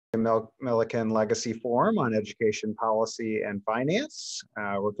Milliken Legacy Forum on Education Policy and Finance.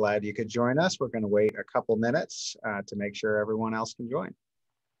 We're glad you could join us. We're going to wait a couple minutes to make sure everyone else can join.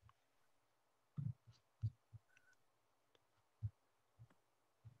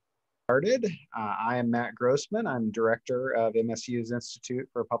 I am Matt Grossman. I'm Director of MSU's Institute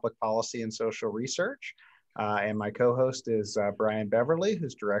for Public Policy and Social Research. And my co-host is Brian Beverly,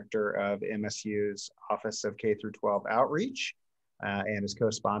 who's Director of MSU's Office of K-12 Outreach. And is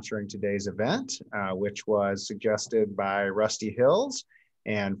co-sponsoring today's event, which was suggested by Rusty Hills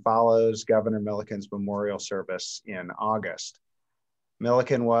and follows Governor Milliken's memorial service in August.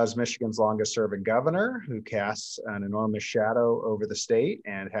 Milliken was Michigan's longest serving governor who casts an enormous shadow over the state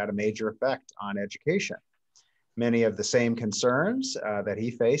and had a major effect on education. Many of the same concerns that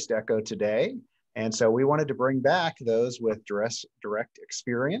he faced echo today. And so we wanted to bring back those with direct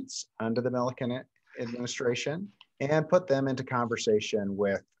experience under the Milliken administration and put them into conversation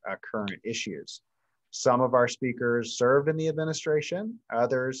with current issues. Some of our speakers served in the administration,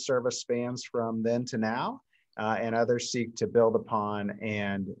 others service spans from then to now, and others seek to build upon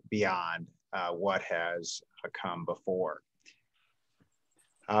and beyond what has come before.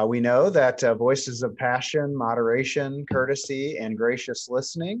 We know that voices of passion, moderation, courtesy, and gracious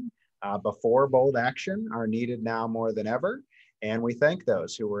listening before bold action are needed now more than ever. And we thank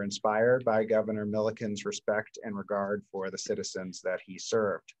those who were inspired by Governor Milliken's respect and regard for the citizens that he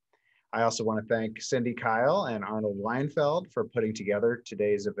served. I also want to thank Cindy Kyle and Arnold Weinfeld for putting together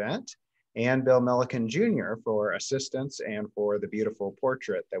today's event, and Bill Milliken Jr. for assistance and for the beautiful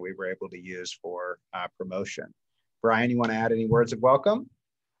portrait that we were able to use for promotion. Brian, you want to add any words of welcome?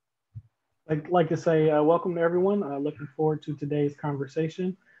 I'd like to say welcome to everyone. Looking forward to today's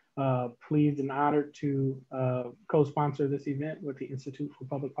conversation. Pleased and honored to co-sponsor this event with the Institute for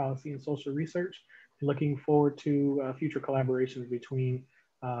Public Policy and Social Research. Looking forward to future collaborations between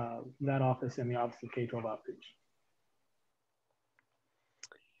that office and the Office of K-12 Outreach.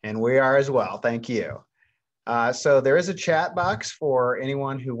 And we are as well, thank you. So there is a chat box for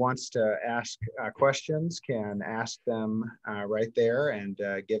anyone who wants to ask questions, can ask them right there and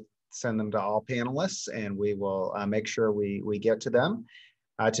send them to all panelists, and we will make sure we get to them.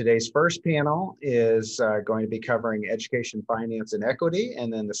 Today's first panel is going to be covering education, finance, and equity.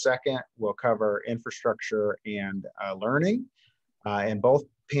 And then the second will cover infrastructure and learning. And both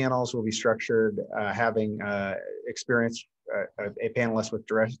panels will be structured having a panelist with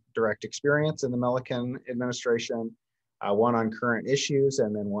direct experience in the Milliken administration, one on current issues,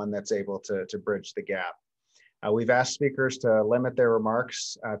 and then one that's able to bridge the gap. We've asked speakers to limit their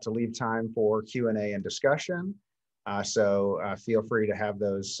remarks to leave time for Q&A and discussion. So feel free to have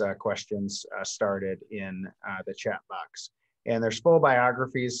those questions started in the chat box. And there's full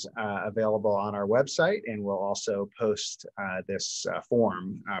biographies available on our website, and we'll also post this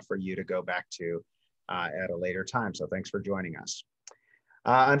form for you to go back to at a later time. So thanks for joining us.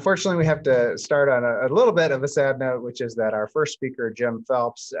 Unfortunately, we have to start on a little bit of a sad note, which is that our first speaker, Jim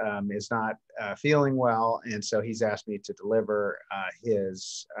Phelps, is not feeling well, and so he's asked me to deliver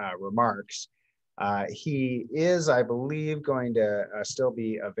his remarks. He is, I believe, going to still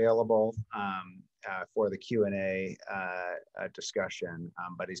be available for the Q&A discussion,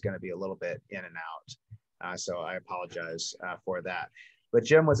 but he's going to be a little bit in and out. So I apologize for that. But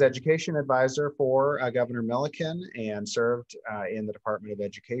Jim was education advisor for Governor Milliken and served in the Department of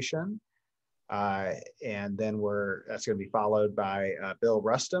Education. And then that's going to be followed by Bill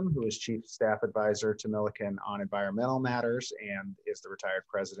Rustum, who is Chief Staff Advisor to Milliken on environmental matters and is the retired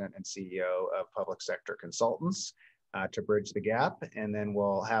president and CEO of Public Sector Consultants to bridge the gap. And then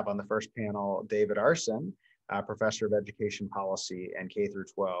we'll have on the first panel, David Arson, Professor of Education Policy and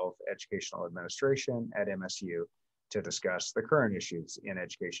K-12 Educational Administration at MSU, to discuss the current issues in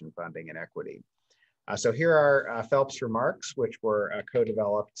education funding and equity. So here are Phelps' remarks, which were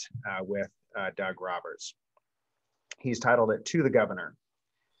co-developed with Doug Roberts. He's titled it "To the Governor."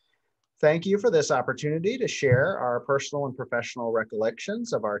 Thank you for this opportunity to share our personal and professional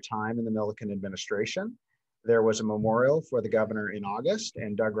recollections of our time in the Milliken administration. There was a memorial for the governor in August,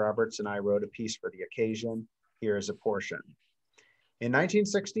 and Doug Roberts and I wrote a piece for the occasion. Here is a portion. In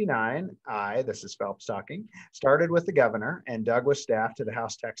 1969, this is Phelps talking, started with the governor, and Doug was staff to the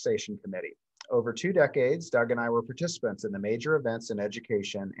House Taxation Committee. Over 2 decades, Doug and I were participants in the major events in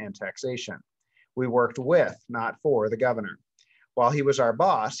education and taxation. We worked with, not for, the governor. While he was our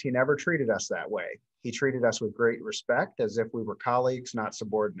boss, he never treated us that way. He treated us with great respect, as if we were colleagues, not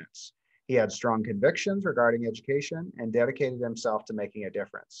subordinates. He had strong convictions regarding education and dedicated himself to making a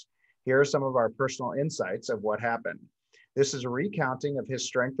difference. Here are some of our personal insights of what happened. This is a recounting of his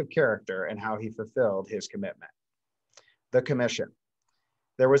strength of character and how he fulfilled his commitment. The commission.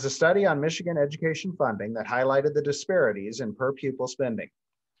 There was a study on Michigan education funding that highlighted the disparities in per pupil spending.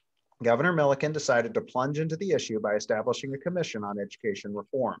 Governor Milliken decided to plunge into the issue by establishing a commission on education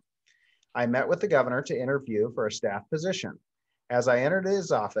reform. I met with the governor to interview for a staff position. As I entered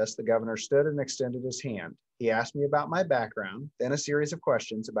his office, the governor stood and extended his hand. He asked me about my background, then a series of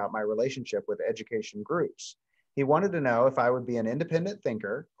questions about my relationship with education groups. He wanted to know if I would be an independent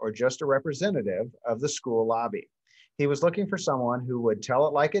thinker or just a representative of the school lobby. He was looking for someone who would tell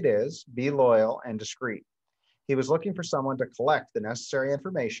it like it is, be loyal and discreet. He was looking for someone to collect the necessary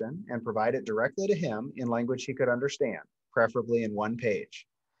information and provide it directly to him in language he could understand, preferably in one page.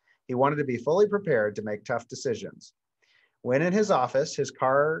 He wanted to be fully prepared to make tough decisions. When in his office, his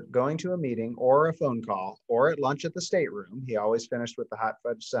car, going to a meeting or a phone call, or at lunch at the stateroom, he always finished with the hot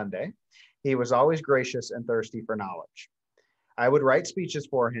fudge sundae. He was always gracious and thirsty for knowledge. I would write speeches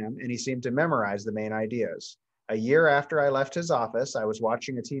for him, and he seemed to memorize the main ideas. A year after I left his office, I was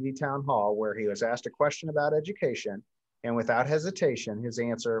watching a TV town hall where he was asked a question about education, and without hesitation, his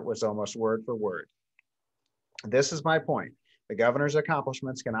answer was almost word for word. This is my point. The governor's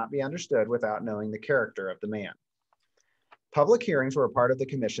accomplishments cannot be understood without knowing the character of the man. Public hearings were a part of the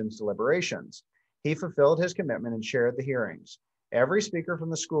commission's deliberations. He fulfilled his commitment and chaired the hearings. Every speaker from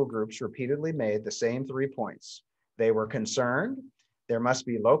the school groups repeatedly made the same 3 points. They were concerned, there must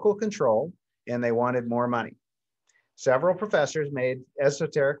be local control, and they wanted more money. Several professors made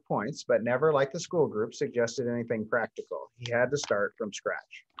esoteric points, but never, like the school group, suggested anything practical. He had to start from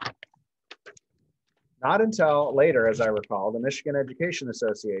scratch. Not until later, as I recall, the Michigan Education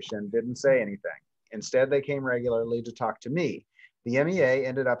Association didn't say anything. Instead, they came regularly to talk to me. The MEA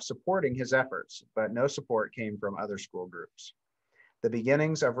ended up supporting his efforts, but no support came from other school groups. The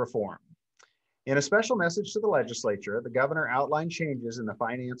beginnings of reform. In a special message to the legislature, the governor outlined changes in the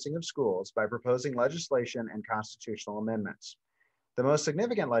financing of schools by proposing legislation and constitutional amendments. The most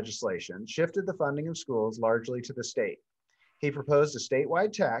significant legislation shifted the funding of schools largely to the state. He proposed a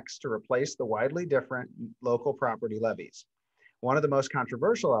statewide tax to replace the widely different local property levies. One of the most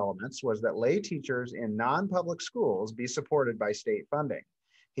controversial elements was that lay teachers in non-public schools be supported by state funding.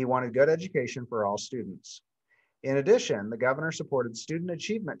 He wanted good education for all students. In addition, the governor supported student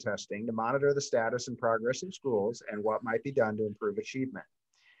achievement testing to monitor the status and progress of schools and what might be done to improve achievement.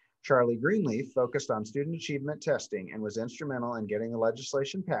 Charlie Greenleaf focused on student achievement testing and was instrumental in getting the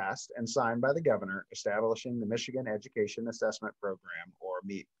legislation passed and signed by the governor, establishing the Michigan Education Assessment Program, or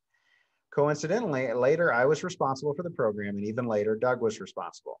MEAP. Coincidentally, later I was responsible for the program, and even later Doug was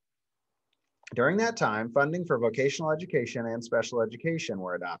responsible. During that time, funding for vocational education and special education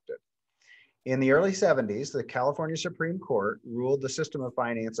were adopted. In the early 70s, the California Supreme Court ruled the system of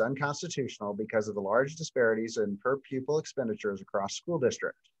finance unconstitutional because of the large disparities in per pupil expenditures across school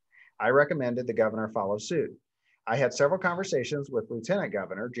districts. I recommended the governor follow suit. I had several conversations with Lieutenant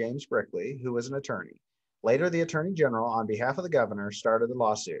Governor James Brickley, who was an attorney. Later, the Attorney General, on behalf of the governor, started the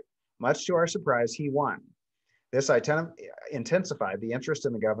lawsuit. Much to our surprise, he won. This intensified the interest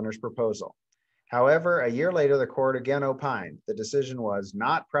in the governor's proposal. However, a year later, the court again opined the decision was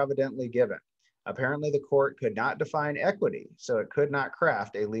not providently given. Apparently, the court could not define equity, so it could not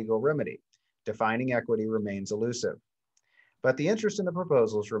craft a legal remedy. Defining equity remains elusive. But the interest in the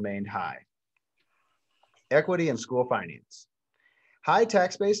proposals remained high. Equity in school finance. High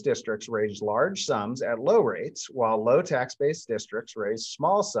tax-based districts raised large sums at low rates, while low tax-based districts raised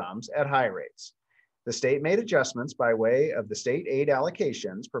small sums at high rates. The state made adjustments by way of the state aid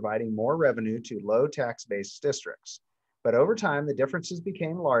allocations, providing more revenue to low tax-based districts. But over time, the differences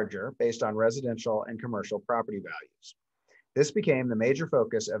became larger based on residential and commercial property values. This became the major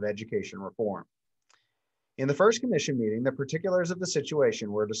focus of education reform. In the first commission meeting, the particulars of the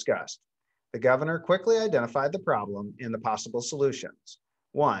situation were discussed. The governor quickly identified the problem and the possible solutions.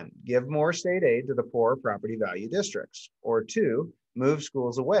 1, give more state aid to the poor property value districts. Or 2, move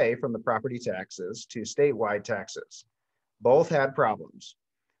schools away from the property taxes to statewide taxes. Both had problems.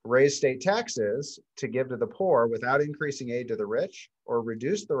 Raise state taxes to give to the poor without increasing aid to the rich, or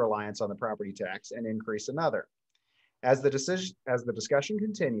reduce the reliance on the property tax and increase another. As the discussion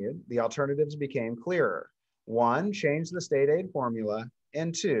continued, the alternatives became clearer. 1, change the state aid formula,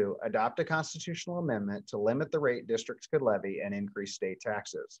 and 2, adopt a constitutional amendment to limit the rate districts could levy and increase state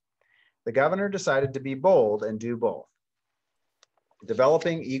taxes. The governor decided to be bold and do both.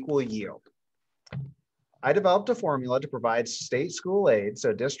 Developing equal yield. I developed a formula to provide state school aid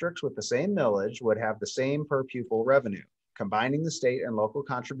so districts with the same millage would have the same per pupil revenue, combining the state and local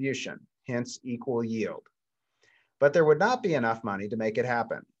contribution, hence equal yield. But there would not be enough money to make it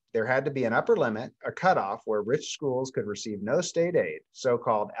happen. There had to be an upper limit, a cutoff where rich schools could receive no state aid,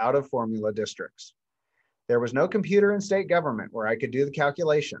 so-called out-of-formula districts. There was no computer in state government where I could do the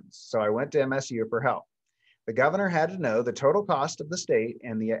calculations, so I went to MSU for help. The governor had to know the total cost of the state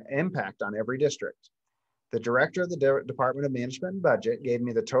and the impact on every district. The director of the Department of Management and Budget gave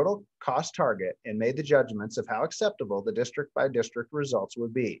me the total cost target and made the judgments of how acceptable the district by district results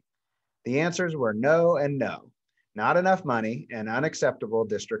would be. The answers were no and no, not enough money and unacceptable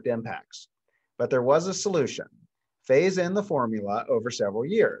district impacts. But there was a solution: phase in the formula over several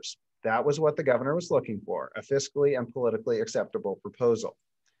years. That was what the governor was looking for, a fiscally and politically acceptable proposal.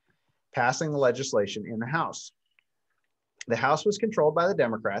 Passing the legislation in the House. The House was controlled by the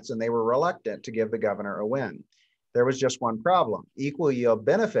Democrats, and they were reluctant to give the governor a win. There was just one problem: equal yield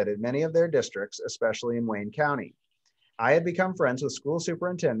benefited many of their districts, especially in Wayne County. I had become friends with school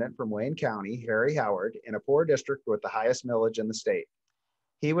superintendent from Wayne County, Harry Howard, in a poor district with the highest millage in the state.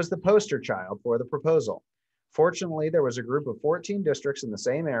 He was the poster child for the proposal. Fortunately, there was a group of 14 districts in the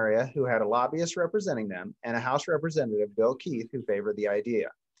same area who had a lobbyist representing them and a House representative, Bill Keith, who favored the idea.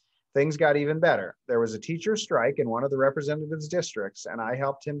 Things got even better. There was a teacher's strike in one of the representative's districts, and I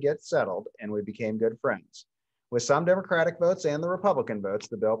helped him get settled, and we became good friends. With some Democratic votes and the Republican votes,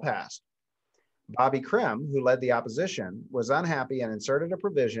 the bill passed. Bobby Krim, who led the opposition, was unhappy and inserted a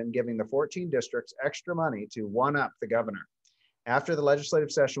provision giving the 14 districts extra money to one-up the governor. After the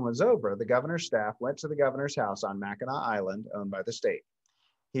legislative session was over, the governor's staff went to the governor's house on Mackinac Island, owned by the state.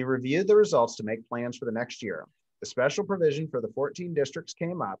 He reviewed the results to make plans for the next year. The special provision for the 14 districts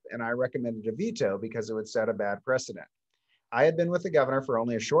came up, and I recommended a veto because it would set a bad precedent. I had been with the governor for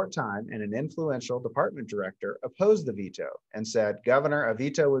only a short time, and an influential department director opposed the veto and said, "Governor, a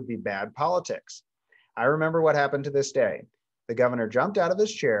veto would be bad politics." I remember what happened to this day. The governor jumped out of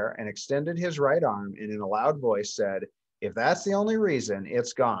his chair and extended his right arm, and in a loud voice said, "If that's the only reason,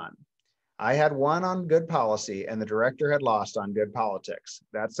 it's gone." I had won on good policy, and the director had lost on good politics.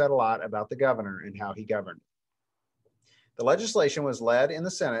 That said a lot about the governor and how he governed. The legislation was led in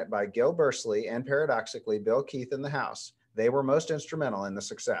the Senate by Gil Bursley and, paradoxically, Bill Keith in the House. They were most instrumental in the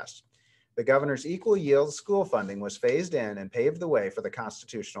success. The governor's equal yield school funding was phased in and paved the way for the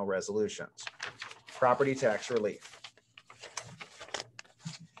constitutional resolutions. Property tax relief.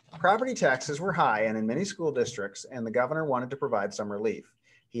 Property taxes were high and in many school districts, and the governor wanted to provide some relief.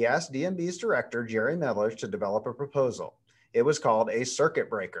 He asked DMB's director, Jerry Miller, to develop a proposal. It was called a circuit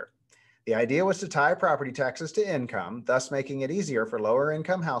breaker. The idea was to tie property taxes to income, thus making it easier for lower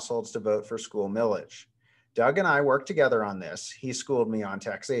income households to vote for school millage. Doug and I worked together on this. He schooled me on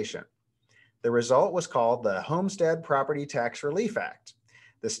taxation. The result was called the Homestead Property Tax Relief Act.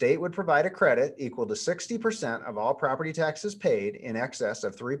 The state would provide a credit equal to 60% of all property taxes paid in excess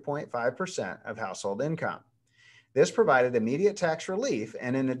of 3.5% of household income. This provided immediate tax relief,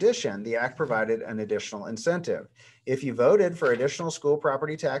 and in addition, the act provided an additional incentive. If you voted for additional school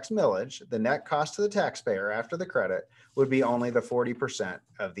property tax millage, the net cost to the taxpayer after the credit would be only the 40%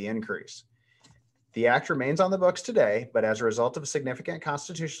 of the increase. The act remains on the books today, but as a result of a significant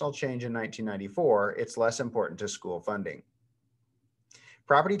constitutional change in 1994, it's less important to school funding.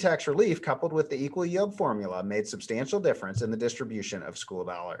 Property tax relief coupled with the equal yield formula made substantial difference in the distribution of school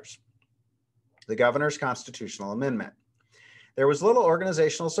dollars. The governor's constitutional amendment. There was little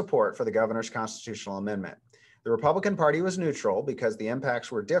organizational support for the governor's constitutional amendment. The Republican Party was neutral because the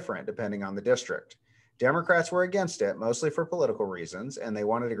impacts were different depending on the district. Democrats were against it, mostly for political reasons, and they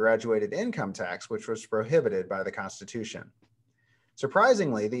wanted a graduated income tax, which was prohibited by the Constitution.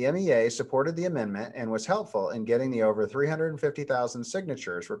 Surprisingly, the MEA supported the amendment and was helpful in getting the over 350,000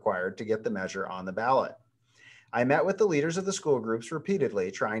 signatures required to get the measure on the ballot. I met with the leaders of the school groups repeatedly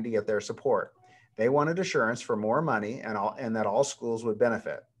trying to get their support. They wanted assurance for more money and that all schools would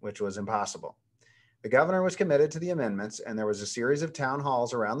benefit, which was impossible. The governor was committed to the amendments, and there was a series of town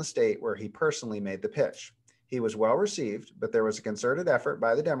halls around the state where he personally made the pitch. He was well received, but there was a concerted effort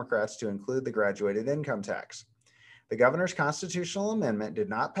by the Democrats to include the graduated income tax. The governor's constitutional amendment did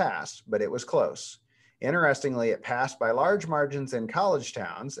not pass, but it was close. Interestingly, it passed by large margins in college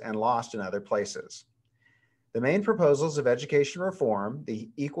towns and lost in other places. The main proposals of education reform,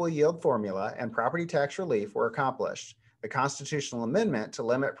 the equal yield formula, and property tax relief were accomplished. The constitutional amendment to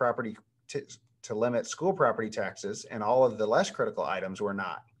limit school property taxes and all of the less critical items were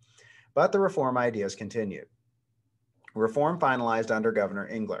not. But the reform ideas continued. Reform finalized under Governor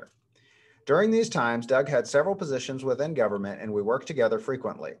Engler. During these times, Doug had several positions within government, and we worked together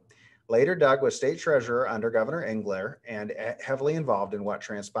frequently. Later, Doug was state treasurer under Governor Engler and heavily involved in what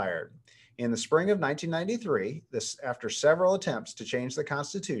transpired. In the spring of 1993, after several attempts to change the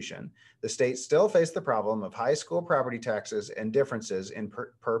Constitution, the state still faced the problem of high school property taxes and differences in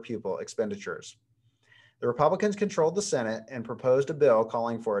per pupil expenditures. The Republicans controlled the Senate and proposed a bill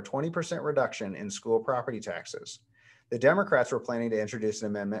calling for a 20% reduction in school property taxes. The Democrats were planning to introduce an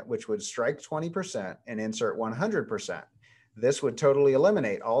amendment which would strike 20% and insert 100%. This would totally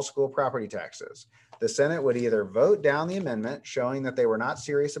eliminate all school property taxes. The Senate would either vote down the amendment, showing that they were not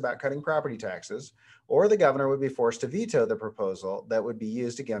serious about cutting property taxes, or the governor would be forced to veto the proposal that would be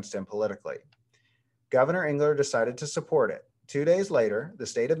used against him politically. Governor Engler decided to support it. 2 days later, the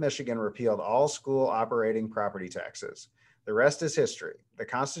state of Michigan repealed all school operating property taxes. The rest is history. The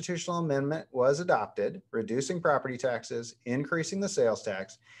constitutional amendment was adopted, reducing property taxes, increasing the sales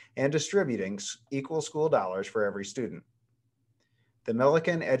tax, and distributing equal school dollars for every student. The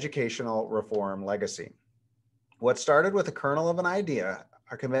Milliken Educational Reform Legacy. What started with a kernel of an idea,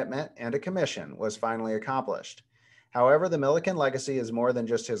 a commitment, and a commission was finally accomplished. However, the Milliken legacy is more than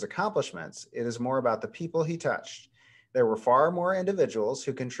just his accomplishments. It is more about the people he touched. There were far more individuals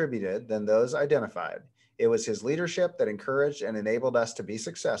who contributed than those identified. It was his leadership that encouraged and enabled us to be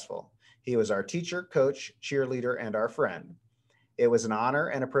successful. He was our teacher, coach, cheerleader, and our friend. It was an honor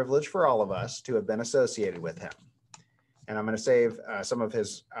and a privilege for all of us to have been associated with him. And I'm going to save some of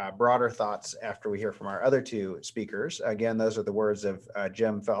his broader thoughts after we hear from our other two speakers. Again, those are the words of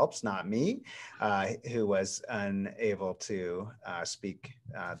Jim Phelps, not me, who was unable to speak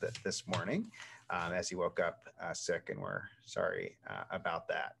this morning as he woke up sick, and we're sorry about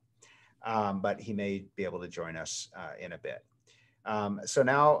that. But he may be able to join us in a bit. So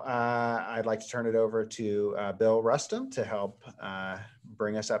now I'd like to turn it over to Bill Rustum to help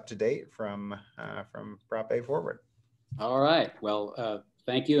bring us up to date from Prop A forward. All right. Well,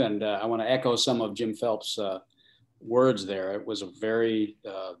 thank you. And I want to echo some of Jim Phelps' words there. It was a very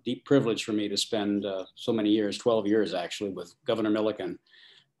deep privilege for me to spend so many years, 12 years actually, with Governor Milliken.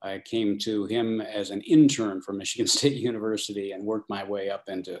 I came to him as an intern from Michigan State University and worked my way up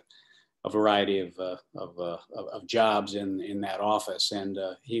into a variety of jobs in that office. And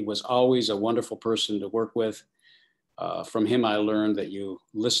he was always a wonderful person to work with. From him, I learned that you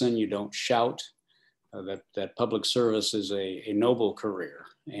listen, you don't shout. That public service is a noble career,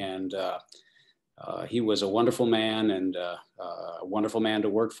 and he was a wonderful man and a wonderful man to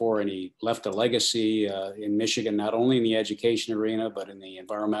work for, and he left a legacy in Michigan, not only in the education arena, but in the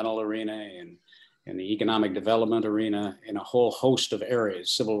environmental arena and in the economic development arena, in a whole host of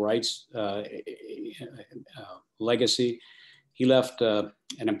areas, civil rights legacy. He left an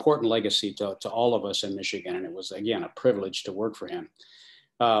important legacy to all of us in Michigan, and it was, again, a privilege to work for him.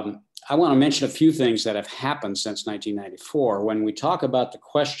 I want to mention a few things that have happened since 1994. When we talk about the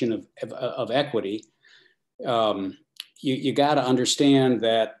question of equity, you got to understand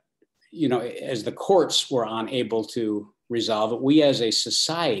that, you know, as the courts were unable to resolve it, we as a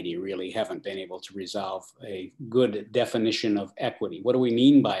society really haven't been able to resolve a good definition of equity. What do we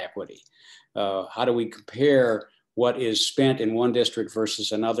mean by equity? How do we compare what is spent in one district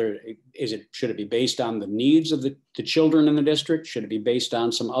versus another? Should it be based on the needs of the children in the district? Should it be based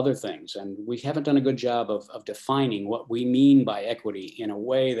on some other things? And we haven't done a good job of defining what we mean by equity in a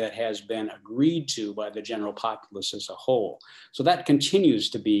way that has been agreed to by the general populace as a whole. So that continues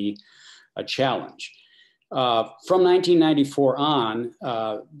to be a challenge. From 1994 on,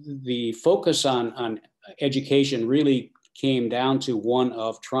 the focus on education really came down to one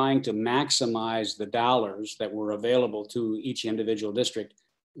of trying to maximize the dollars that were available to each individual district,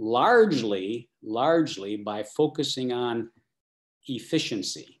 largely by focusing on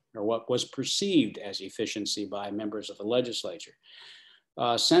efficiency, or what was perceived as efficiency by members of the legislature.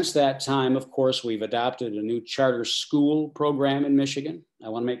 Since that time, of course, we've adopted a new charter school program in Michigan. I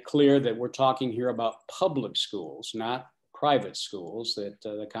want to make clear that we're talking here about public schools, not private schools, that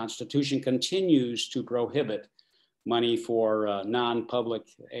the Constitution continues to prohibit money for non-public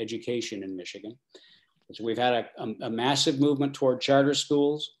education in Michigan. So we've had a massive movement toward charter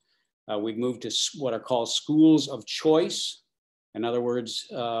schools. We've moved to what are called schools of choice. In other words,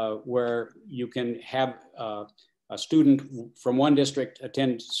 where you can have a student from one district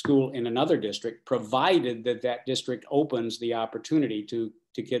attend school in another district, provided that that district opens the opportunity to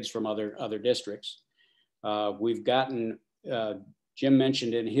kids from other districts. We've gotten, Jim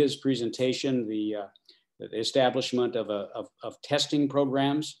mentioned in his presentation, the establishment of testing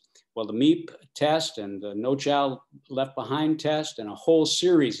programs. Well, the MEP test and the No Child Left Behind test and a whole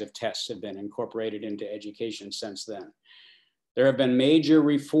series of tests have been incorporated into education since then. There have been major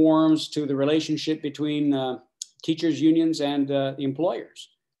reforms to the relationship between teachers' unions and the employers,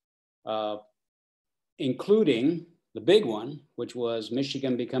 including the big one, which was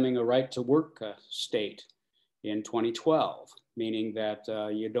Michigan becoming a right-to-work state in 2012, meaning that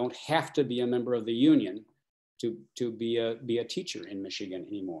you don't have to be a member of the union to be a teacher in Michigan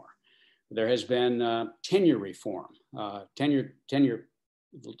anymore. There has been tenure reform. Tenure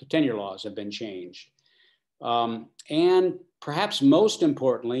laws have been changed. And perhaps most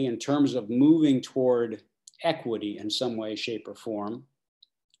importantly, in terms of moving toward equity in some way, shape, or form,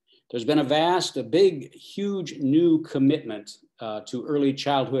 there's been a big, huge new commitment to early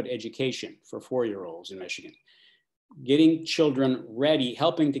childhood education for 4-year-olds in Michigan. Getting children ready,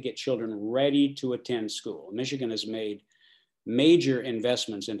 helping to get children ready to attend school. Michigan has made major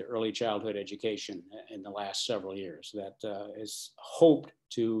investments into early childhood education in the last several years that is hoped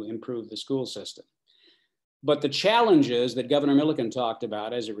to improve the school system. But the challenges that Governor Milliken talked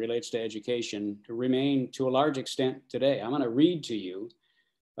about as it relates to education remain to a large extent today. I'm going to read to you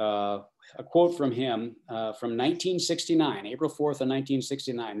a quote from him from 1969, April 4th of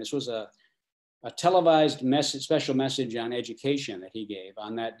 1969. This was a televised special message on education that he gave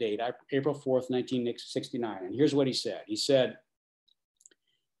on that date, April 4th, 1969. And here's what he said. He said,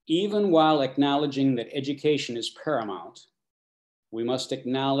 "Even while acknowledging that education is paramount, we must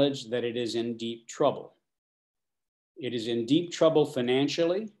acknowledge that it is in deep trouble. It is in deep trouble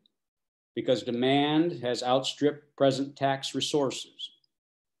financially because demand has outstripped present tax resources.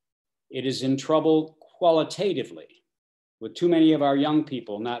 It is in trouble qualitatively, with too many of our young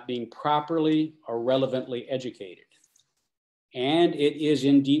people not being properly or relevantly educated. And it is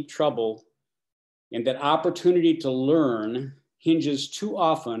in deep trouble in that opportunity to learn hinges too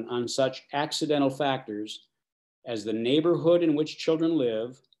often on such accidental factors as the neighborhood in which children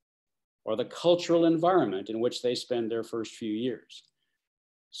live or the cultural environment in which they spend their first few years."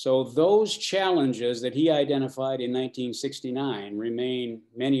 So those challenges that he identified in 1969 remain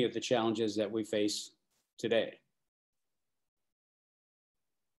many of the challenges that we face today.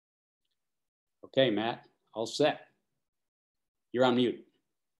 Okay, Matt, all set. You're on mute.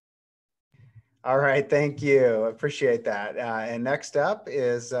 All right, thank you. Appreciate that. And next up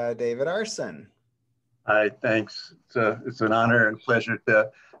is David Arson. Hi, thanks. It's an honor and pleasure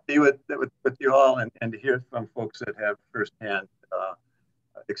to be with you all and to hear from folks that have firsthand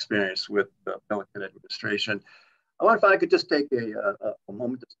experience with the Milliken administration. I wonder if I could just take a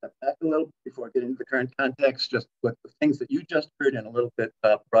moment to step back a little before getting into the current context, just with the things that you just heard in a little bit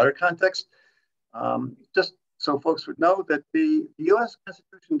broader context. Just so folks would know that the U.S.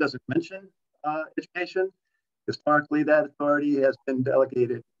 Constitution doesn't mention education. Historically, that authority has been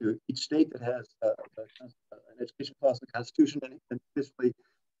delegated to each state that has an education clause in the Constitution, and officially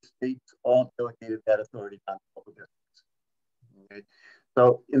states all delegated that authority down to local districts. Okay.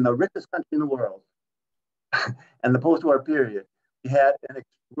 So in the richest country in the world, and the post-war period, we had an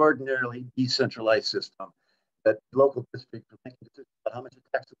extraordinarily decentralized system that local districts were making decisions about how much to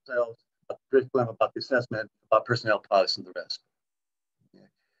tax themselves, about the curriculum, about the assessment, about personnel policy, and the rest.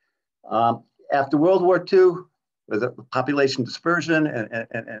 Okay. After World War II, with a population dispersion and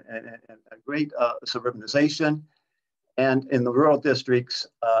a great suburbanization, and in the rural districts,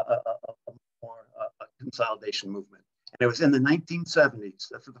 a more consolidation movement. And it was in the 1970s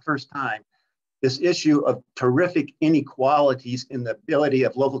that for the first time, this issue of terrific inequalities in the ability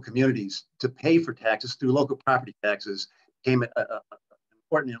of local communities to pay for taxes through local property taxes became an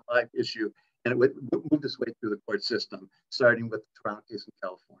important and live issue. And it moved its way through the court system, starting with the Toronto case in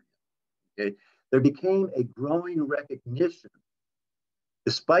California. Okay. There became a growing recognition,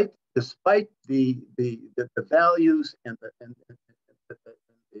 despite the values and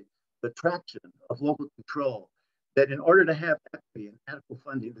the traction of local control, that in order to have equity and adequate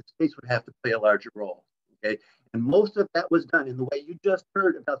funding, the states would have to play a larger role. Okay, and most of that was done in the way you just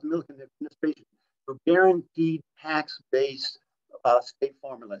heard about the Milliken administration, for guaranteed tax-based state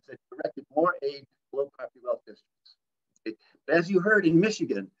formulas that directed more aid to low property wealth districts. Okay. But as you heard in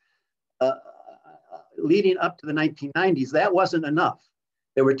Michigan, leading up to the 1990s, that wasn't enough.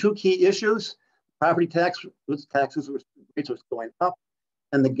 There were two key issues: property taxes rates was going up,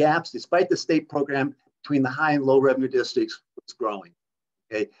 and the gaps, despite the state program, between the high and low revenue districts was growing.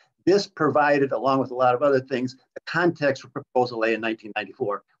 Okay, this provided, along with a lot of other things, the context for Proposal A in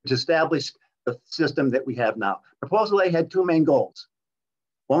 1994, which established the system that we have now. Proposal A had two main goals.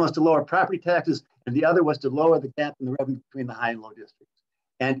 One was to lower property taxes, and the other was to lower the gap in the revenue between the high and low districts.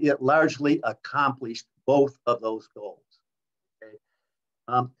 And it largely accomplished both of those goals. Okay.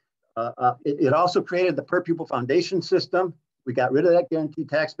 It also created the per pupil foundation system. We got rid of that guaranteed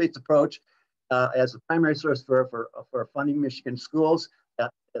tax-based approach as a primary source for funding Michigan schools.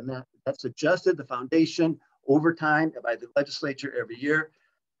 And that's adjusted the foundation over time by the legislature every year.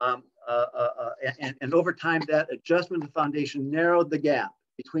 And over time, that adjustment of the foundation narrowed the gap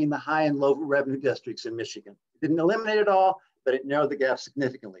between the high and low revenue districts in Michigan. It didn't eliminate it all, but it narrowed the gap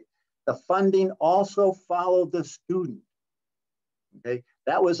significantly. The funding also followed the student. Okay,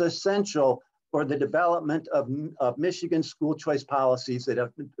 That was essential for the development of Michigan school choice policies that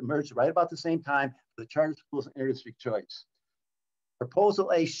have emerged right about the same time for the charter schools and interdistrict choice.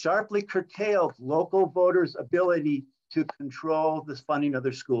 Proposal A sharply curtailed local voters' ability to control the funding of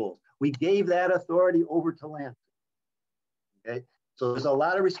their schools. We gave that authority over to Lansing. Okay, so there's a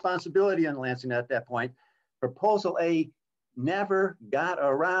lot of responsibility on Lansing at that point. Proposal A never got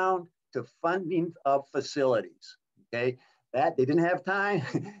around to funding of facilities. Okay, that they didn't have time.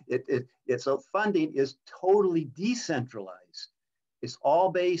 So funding is totally decentralized. It's all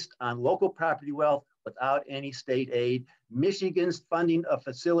based on local property wealth without any state aid. Michigan's funding of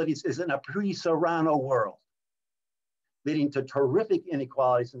facilities is in a pre-Serrano world, leading to terrific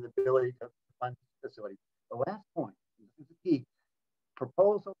inequalities in the ability to fund facilities. The last point, this is the key,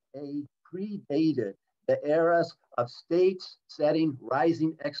 Proposal A predated the eras of states setting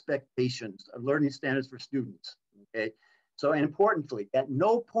rising expectations of learning standards for students, okay? So importantly, at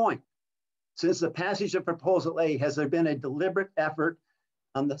no point since the passage of Proposal A has there been a deliberate effort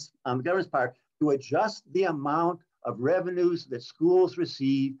on the government's part to adjust the amount of revenues that schools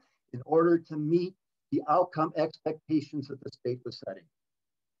receive in order to meet the outcome expectations that the state was setting.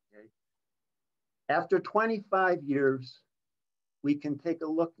 Okay? After 25 years, we can take a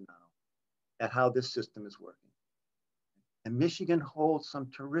look now at how this system is working. And Michigan holds some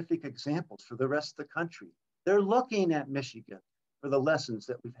terrific examples for the rest of the country. They're looking at Michigan for the lessons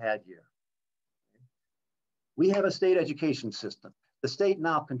that we've had here. Okay? We have a state education system. The state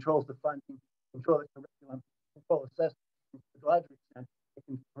now controls the funding, control the curriculum, control assessment, to a large extent, it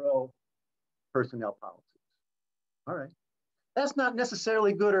can control personnel policies. All right. That's not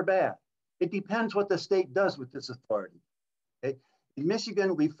necessarily good or bad. It depends what the state does with this authority. Okay? In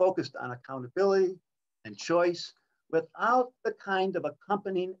Michigan, we focused on accountability and choice without the kind of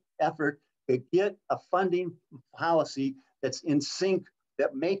accompanying effort to get a funding policy that's in sync,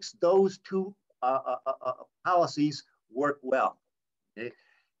 that makes those two policies work well. Okay?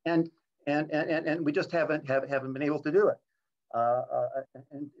 And we just haven't been able to do it.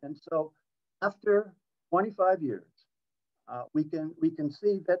 And so after 25 years, we can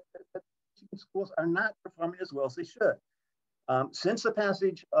see that schools are not performing as well as they should. Since the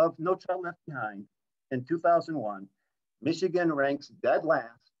passage of No Child Left Behind in 2001, Michigan ranks dead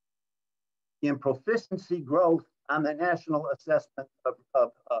last in proficiency growth on the national assessment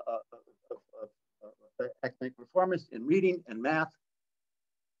of academic performance in reading and math.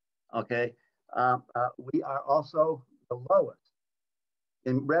 Okay, we are also the lowest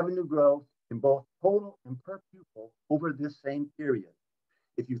in revenue growth in both total and per pupil over this same period.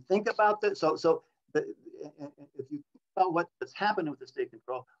 If you think about this, if you think about what's happened with the state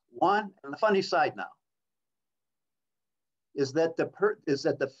control, one, on the funding side now, is that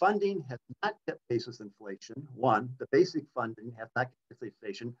the funding has not kept pace with inflation. One, the basic funding has not kept pace with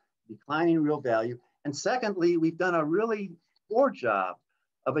inflation, declining real value. And secondly, we've done a really poor job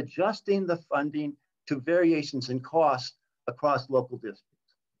of adjusting the funding to variations in cost across local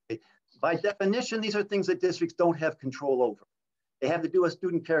districts. Okay? By definition, these are things that districts don't have control over. They have to do with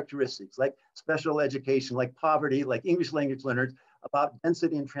student characteristics like special education, like poverty, like English language learners, about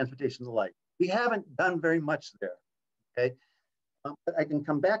density and transportation and the like. We haven't done very much there, okay? But I can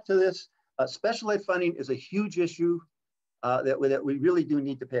come back to this. Special ed funding is a huge issue that we really do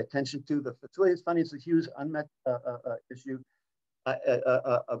need to pay attention to. The facilities funding is a huge unmet issue.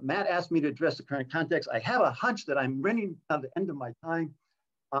 Matt asked me to address the current context. I have a hunch that I'm running to the end of my time,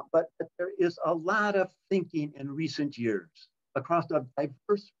 but there is a lot of thinking in recent years across a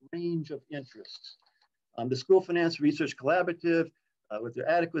diverse range of interests. The School Finance Research Collaborative, with their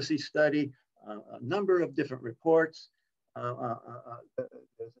adequacy study, a number of different reports. There's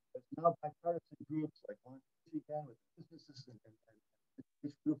now bipartisan groups like Milliken with businesses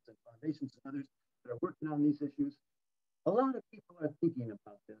and groups and foundations and others that are working on these issues. A lot of people are thinking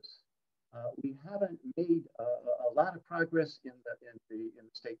about this. We haven't made a lot of progress in the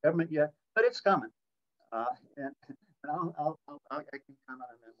state government yet, but it's coming. And I can comment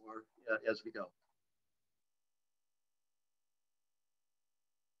on that more as we go.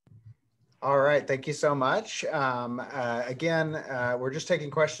 All right, thank you so much. Again, we're just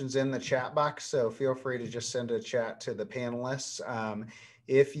taking questions in the chat box, so feel free to just send a chat to the panelists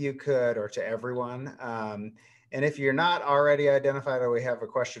if you could, or to everyone. And if you're not already identified, or we have a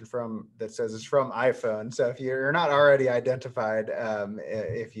question that says it's from iPhone, so if you're not already identified,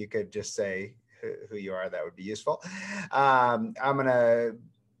 if you could just say who you are, that would be useful. I'm gonna,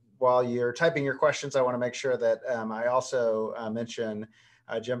 while you're typing your questions, I wanna make sure that I also mention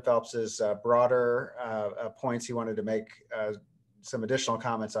Jim Phelps's broader points. He wanted to make some additional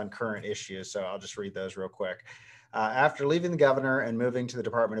comments on current issues, so I'll just read those real quick. After leaving the governor and moving to the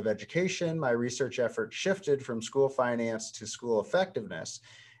Department of Education, my research effort shifted from school finance to school effectiveness,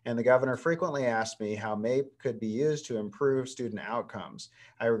 and the governor frequently asked me how MAPE could be used to improve student outcomes.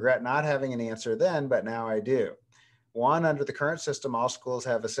 I regret not having an answer then, but now I do. One, under the current system, all schools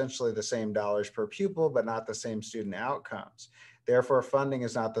have essentially the same dollars per pupil, but not the same student outcomes. Therefore, funding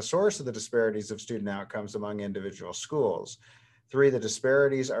is not the source of the disparities of student outcomes among individual schools. 3, the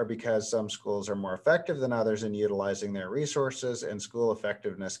disparities are because some schools are more effective than others in utilizing their resources, and school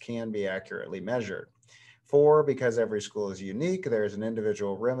effectiveness can be accurately measured. 4, because every school is unique, there is an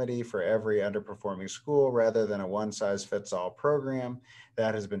individual remedy for every underperforming school rather than a one-size-fits-all program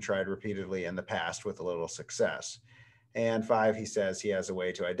that has been tried repeatedly in the past with little success. And 5, he says he has a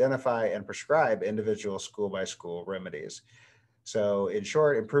way to identify and prescribe individual school-by-school remedies. So in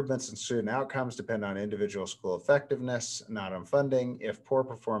short, improvements in student outcomes depend on individual school effectiveness, not on funding. If poor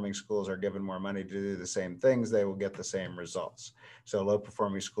performing schools are given more money to do the same things, they will get the same results. So low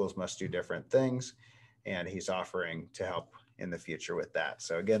performing schools must do different things, and he's offering to help in the future with that.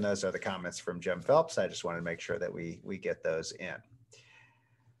 So again, those are the comments from Jim Phelps. I just wanted to make sure that we get those in.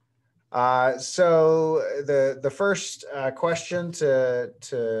 So the first question to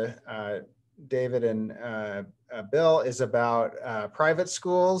David and Bill is about private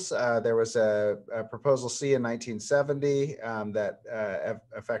schools. There was a Proposal C in 1970 that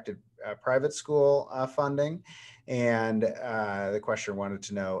affected private school funding. And the questioner wanted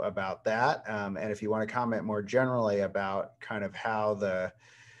to know about that. And if you want to comment more generally about kind of how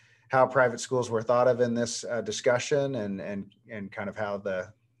private schools were thought of in this discussion and kind of how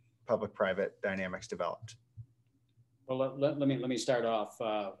the public-private dynamics developed. Well, let me start off.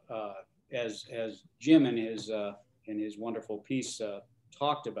 As Jim in his wonderful piece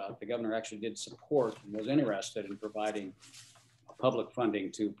talked about, the governor actually did support and was interested in providing public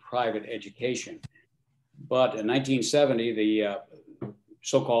funding to private education. But in 1970, the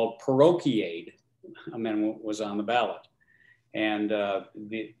so-called parochiade amendment was on the ballot, and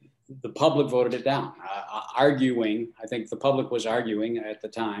the public voted it down, arguing. I think the public was arguing at the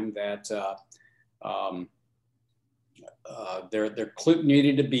time that there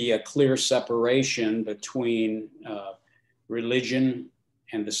needed to be a clear separation between religion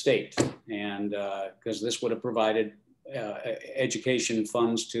and the state, and because this would have provided education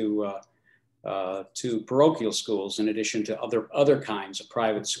funds to parochial schools in addition to other kinds of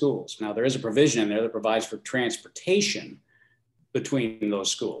private schools. Now, there is a provision in there that provides for transportation between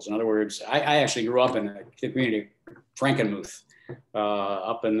those schools. In other words, I actually grew up in the community of Frankenmuth,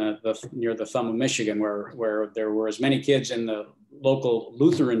 up in near the thumb of Michigan, where there were as many kids in the local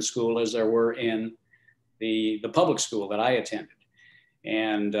Lutheran school as there were in the public school that I attended.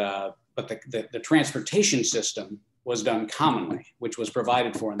 And but the transportation system was done commonly, which was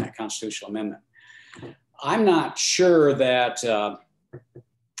provided for in that constitutional amendment. I'm not sure that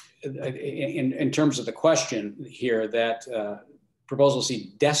in terms of the question here that Proposal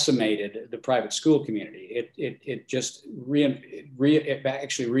C decimated the private school community. It just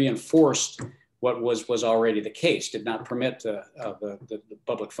actually reinforced what was already the case, did not permit the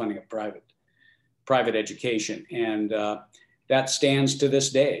public funding of private education. And that stands to this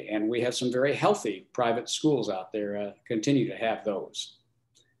day. And we have some very healthy private schools out there, continue to have those.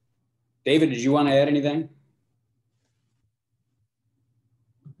 David, did you want to add anything?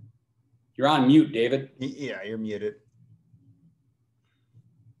 You're on mute, David. Yeah, you're muted.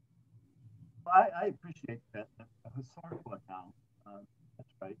 I appreciate that historical account.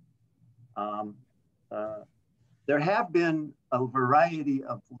 That's right. There have been a variety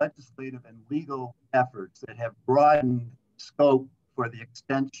of legislative and legal efforts that have broadened scope for the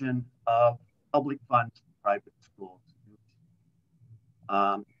extension of public funds to private schools.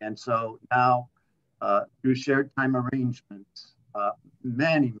 And so now, through shared time arrangements,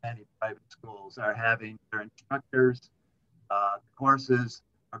 many private schools are having their instructors, courses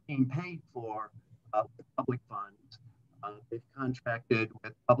are being paid for with public funds. They've contracted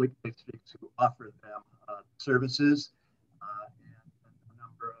with public districts who offer them services, and a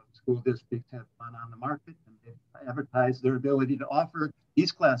number of school districts have gone on the market and they've advertised their ability to offer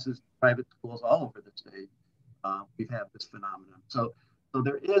these classes to private schools all over the state. We've had this phenomenon. So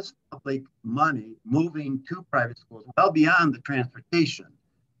there is public money moving to private schools well beyond the transportation.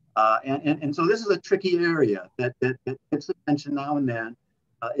 And so this is a tricky area that gets attention now and then.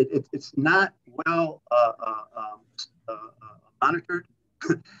 It's not well monitored.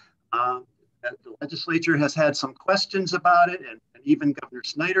 The legislature has had some questions about it, and even Governor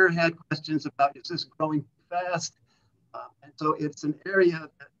Snyder had questions about, is this growing too fast? And so it's an area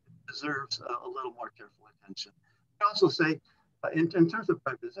that deserves a little more careful attention. I also say, in terms of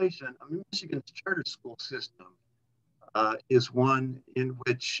privatization, I mean, Michigan's charter school system is one in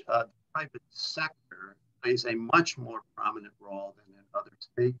which the private sector plays a much more prominent role than in other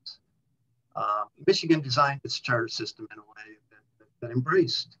states. Michigan designed its charter system in a way that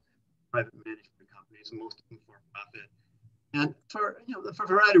embraced private management companies, and most of them for profit. And for a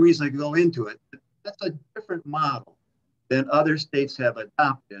variety of reasons I could go into it, that's a different model than other states have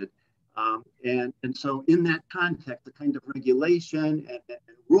adopted. And so in that context, the kind of regulation and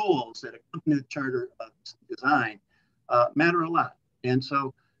rules that accompany the charter design matter a lot. And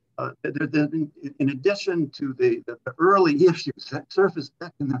so in addition to the early issues that surfaced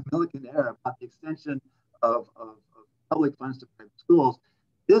back in the Milliken-era about the extension of public funds to private schools,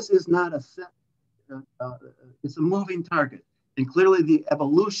 this is not a set, it's a moving target. And clearly the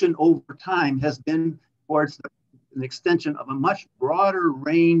evolution over time has been towards an extension of a much broader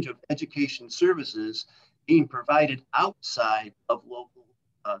range of education services being provided outside of local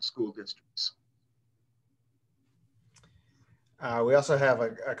school districts. We also have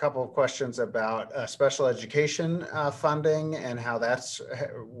a couple of questions about special education funding and how that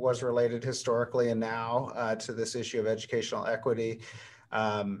was related historically and now to this issue of educational equity.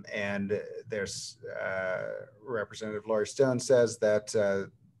 And there's Representative Lori Stone says that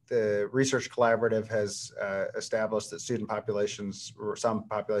the Research Collaborative has established that student populations, or some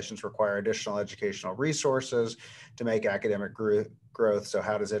populations, require additional educational resources to make academic growth. So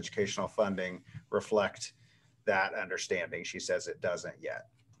how does educational funding reflect that understanding? She says it doesn't yet.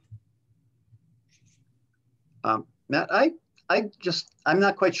 Matt, I'm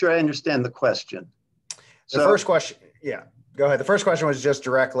not quite sure I understand the question. The first question, yeah, go ahead. The first question was just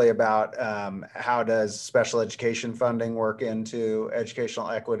directly about how does special education funding work into educational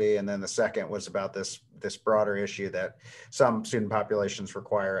equity? And then the second was about this broader issue that some student populations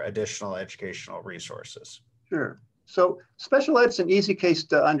require additional educational resources. Sure. So special ed's an easy case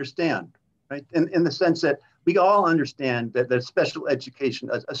to understand, right? In the sense that we all understand that special education,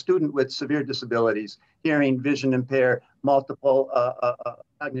 a student with severe disabilities, hearing, vision impaired, multiple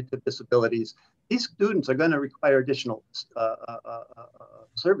cognitive disabilities, these students are going to require additional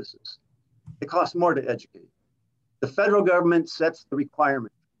services. It costs more to educate. The federal government sets the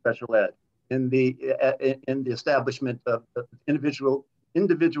requirement for special ed in the establishment of the Individual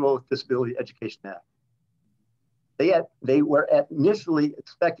Disability Education Act. They were initially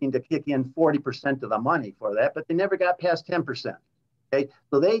expecting to kick in 40% of the money for that, but they never got past 10%. Okay,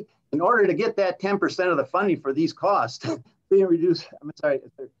 so in order to get that 10% of the funding for these costs, they reduce.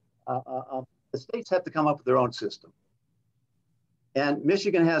 The states have to come up with their own system, and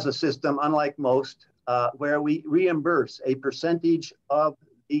Michigan has a system, unlike most, where we reimburse a percentage of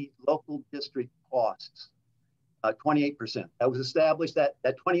the local district costs. 28%. That was established. That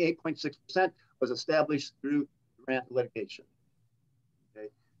 28.6% was established through grant litigation. Okay,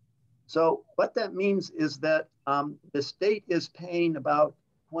 so what that means is that the state is paying about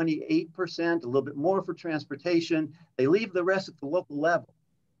 28%, a little bit more for transportation. They leave the rest at the local level.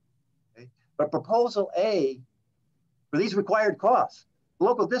 Okay? But proposal A, for these required costs, the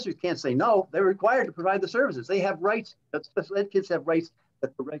local districts can't say no. They're required to provide the services. They have rights. Special ed kids have rights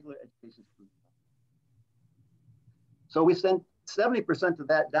that the regular education students have. So we send 70% of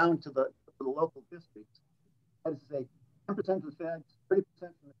that down to the local districts. That is to say, 10% of the feds, 30%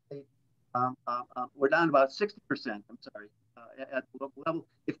 from the state. We're down about 60%, at the local level.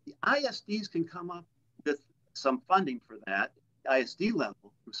 If the ISDs can come up with some funding for that, the ISD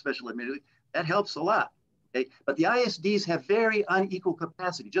level, from special ed, that helps a lot. Okay? But the ISDs have very unequal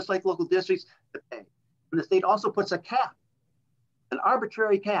capacity, just like local districts, to pay. And the state also puts a cap, an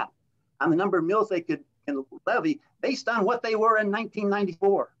arbitrary cap, on the number of mills they can levy based on what they were in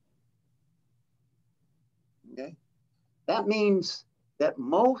 1994. Okay, that means that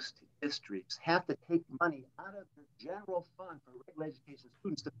most districts have to take money out of the general fund for regular education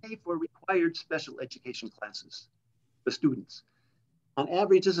students to pay for required special education classes for students. On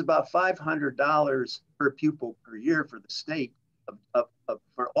average, this is about $500 per pupil per year for the state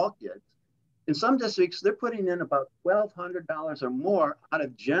for all kids. In some districts, they're putting in about $1,200 or more out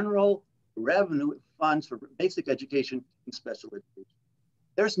of general revenue funds for basic education and special education.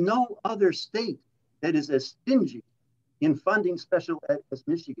 There's no other state that is as stingy in funding special ed as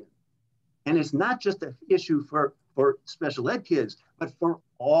Michigan. And it's not just an issue for special ed kids, but for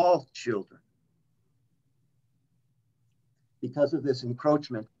all children, because of this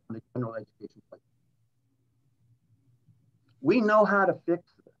encroachment on the general education budget. We know how to fix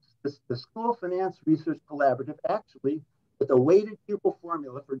this. The School Finance Research Collaborative actually, with a weighted pupil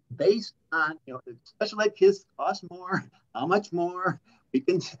formula based on, special ed kids cost more, how much more, we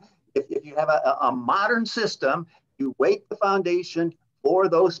can. If you have a modern system, you weight the foundation for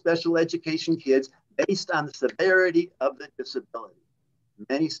those special education kids based on the severity of the disability.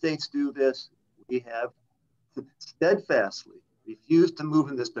 Many states do this. We have steadfastly refused to move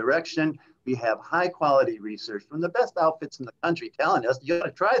in this direction. We have high quality research from the best outfits in the country telling us, you got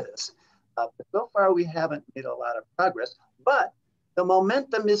to try this. But so far, we haven't made a lot of progress. But the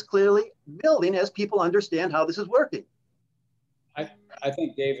momentum is clearly building as people understand how this is working. I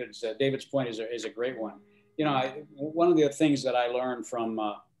think David's point is a great one. You know, one of the things that I learned from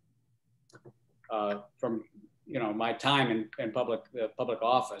you know, my time in public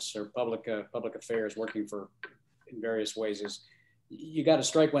office or public affairs, working in various ways, is you got to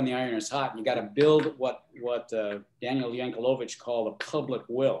strike when the iron is hot. And you got to build what Daniel Yankelovich called a public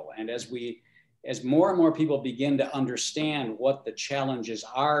will. And as more and more people begin to understand what the challenges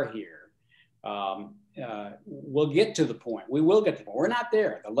are here, we'll get to the point. We will get to the point. We're not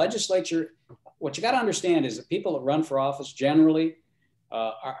there. The legislature. What you got to understand is that people that run for office generally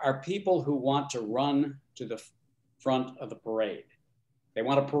are people who want to run to the front of the parade. They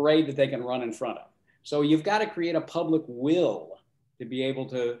want a parade that they can run in front of. So you've got to create a public will to be able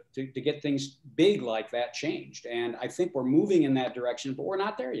to get things big like that changed. And I think we're moving in that direction, but we're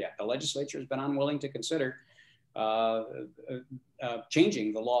not there yet. The legislature has been unwilling to consider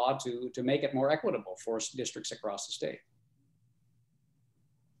changing the law to make it more equitable for districts across the state.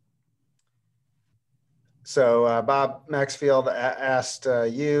 So Bob Maxfield asked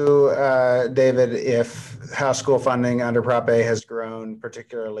you, David, if how school funding under Prop A has grown,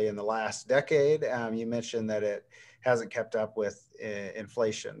 particularly in the last decade. You mentioned that it hasn't kept up with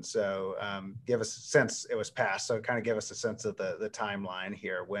inflation. So give us a sense, it was passed. So kind of give us a sense of the timeline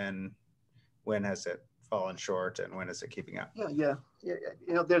here. When has it fallen short and when is it keeping up? Yeah. You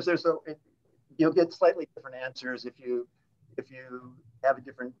know, you'll get slightly different answers if you have a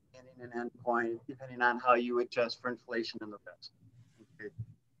different beginning and end point, depending on how you adjust for inflation and the rest. Okay.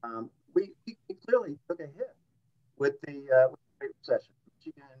 We clearly took a hit with the Great Recession.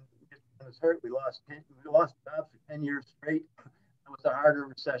 Michigan was hurt. We lost jobs for 10 years straight. It was a harder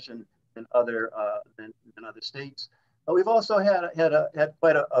recession than other states. But we've also had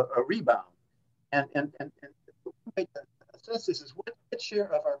quite a rebound. And the way to assess this is what share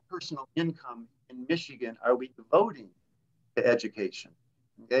of our personal income in Michigan are we devoting to education?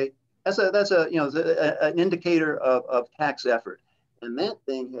 Okay, that's an indicator of tax effort, and that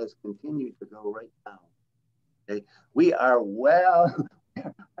thing has continued to go right down. Okay, we are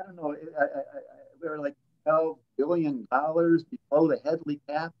I don't know, we're like $12 billion below the Headley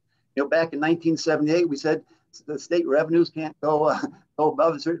cap. You know, back in 1978, we said the state revenues can't go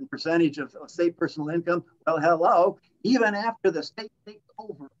above a certain percentage of state personal income. Well, hello, even after the state takes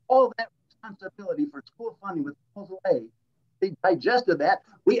over all that responsibility for school funding with Proposal A, they digested that.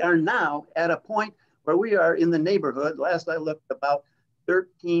 We are now at a point where we are in the neighborhood, last I looked, about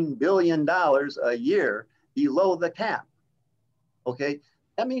 $13 billion a year below the cap. Okay,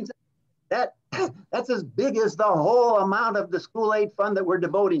 that means that's as big as the whole amount of the school aid fund that we're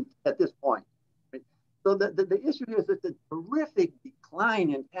devoting at this point. Right? So the issue here is that the terrific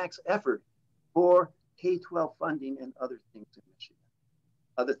decline in tax effort for K-12 funding and other things in Michigan,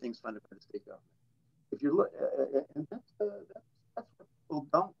 other things funded by the state government. If you look, and that's what people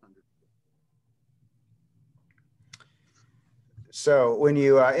don't understand. So when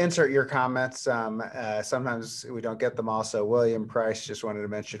you insert your comments, sometimes we don't get them all. So William Price just wanted to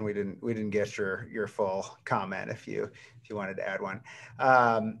mention we didn't get your full comment if you wanted to add one.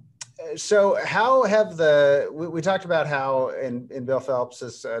 So how have we talked about how and Bill Phelps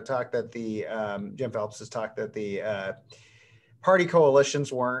has talked that Jim Phelps has talked that the party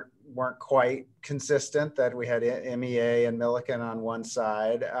coalitions weren't quite consistent, that we had MEA and Milliken on one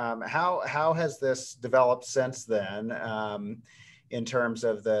side. How has this developed since then in terms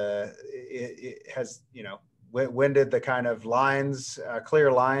of when did the kind of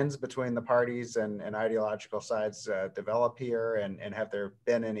clear lines between the parties and ideological sides develop here, and have there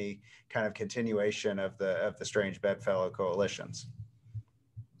been any kind of continuation of the strange bedfellow coalitions?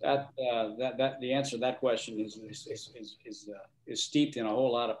 The answer to that question is steeped in a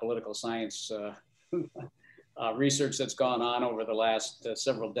whole lot of political science research that's gone on over the last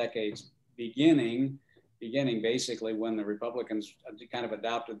several decades, beginning basically when the Republicans kind of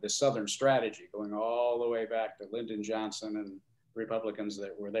adopted the Southern strategy, going all the way back to Lyndon Johnson and Republicans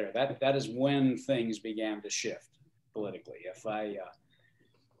that were there. That is when things began to shift politically. If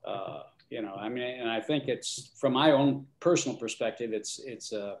and I think it's, from my own personal perspective, it's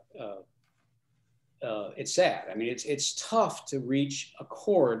sad. I mean, it's tough to reach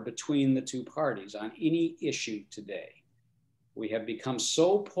accord between the two parties on any issue today. We have become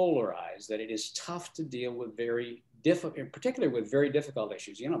so polarized that it is tough to deal with very difficult, particularly with very difficult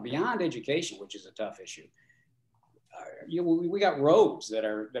issues, you know, beyond education, which is a tough issue. We got roads that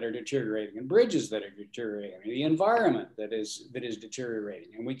are deteriorating and bridges that are deteriorating, the environment that is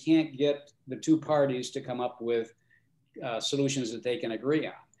deteriorating, and we can't get the two parties to come up with solutions that they can agree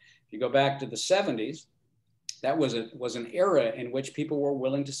on. If you go back to the 70s, that was an era in which people were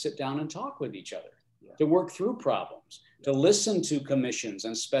willing to sit down and talk with each other, to work through problems, to listen to commissions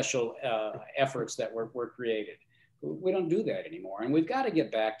and special efforts that were created. We don't do that anymore, and we've got to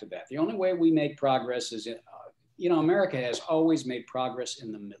get back to that. The only way we make progress is you know, America has always made progress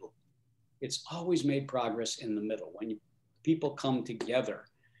in the middle. It's always made progress in the middle. When people come together,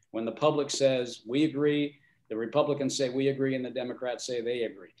 when the public says, we agree, the Republicans say we agree, and the Democrats say they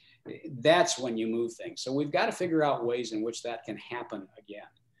agree. That's when you move things. So we've got to figure out ways in which that can happen again.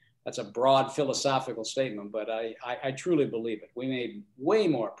 That's a broad philosophical statement, but I truly believe it. We made way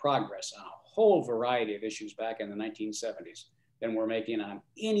more progress on a whole variety of issues back in the 1970s than we're making on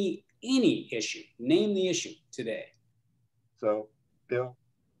any issue. Name the issue today. So, Bill,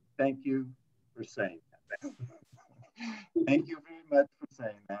 thank you for saying that. Thank you very much for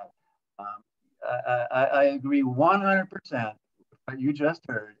saying that. I agree 100% with what you just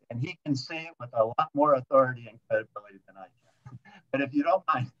heard, and he can say it with a lot more authority and credibility than I can. But if you don't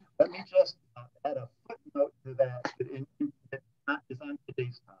mind, let me just add a footnote to that is on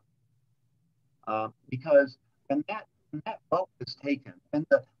today's topic. Because when that vote was taken, and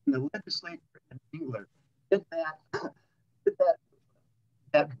the legislature in England did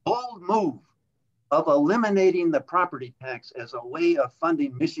that bold move of eliminating the property tax as a way of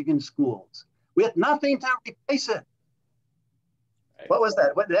funding Michigan schools with nothing to replace it. Right. What was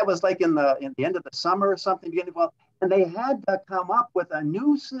that? That was like in the end of the summer or something, beginning of fall, and they had to come up with a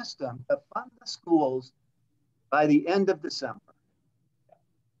new system to fund the schools by the end of December.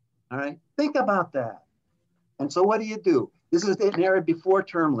 All right, think about that. And so what do? This is an era before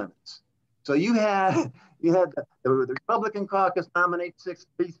term limits. So you had the Republican caucus nominate 6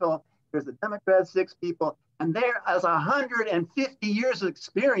 people, there's the Democrats 6 people, and there is 150 years of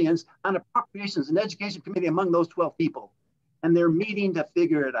experience on appropriations and education committee among those 12 people. And they're meeting to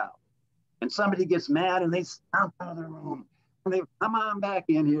figure it out. And somebody gets mad and they stomp out of the room. And they come on back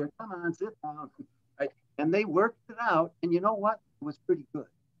in here, come on, sit down. Right? And they worked it out. And you know what? It was pretty good.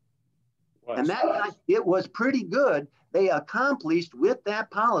 And it was pretty good. They accomplished with that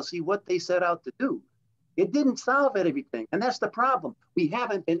policy what they set out to do. It didn't solve everything. And that's the problem. We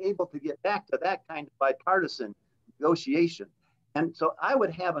haven't been able to get back to that kind of bipartisan negotiation. And so I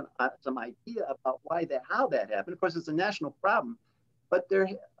would have some idea about how that happened. Of course, it's a national problem, but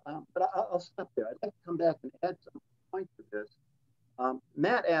I'll stop there. I'd like to come back and add some points to this.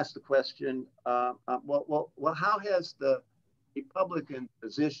 Matt asked the question, well, how has the Republican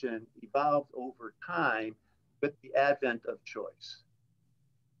position evolved over time with the advent of choice?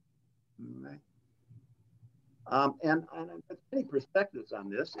 Right. And there's many perspectives on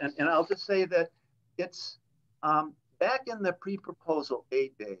this, and I'll just say that it's back in the pre-proposal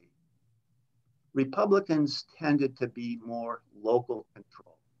A-Day, Republicans tended to be more local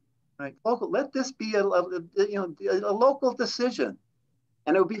control, right? Local, let this be a local decision,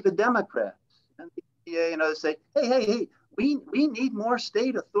 and it would be the Democrats and the say, hey, we need more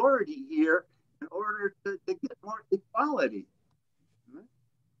state authority here in order to get more equality.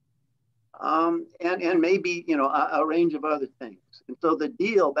 And maybe, a range of other things. And so the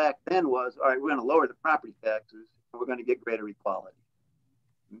deal back then was, all right, we're going to lower the property taxes and we're going to get greater equality.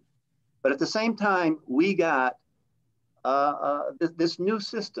 But at the same time, we got this new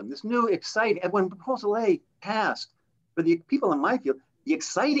system, this new exciting, and when Proposal A passed, for the people in my field, the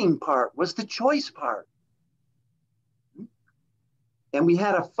exciting part was the choice part. And we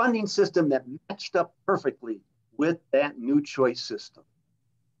had a funding system that matched up perfectly with that new choice system.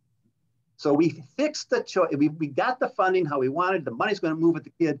 So we fixed the choice. We got the funding how we wanted. The money's going to move with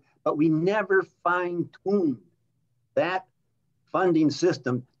the kid, but we never fine-tuned that funding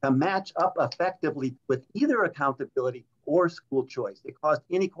system to match up effectively with either accountability or school choice. It caused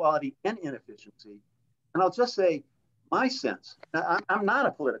inequality and inefficiency. And I'll just say, my sense, I'm not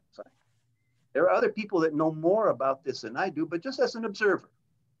a political scientist. There are other people that know more about this than I do, but just as an observer,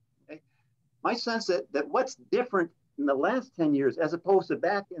 okay? My sense that what's different in the last 10 years, as opposed to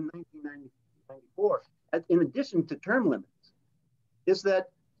back in 1994, in addition to term limits, is that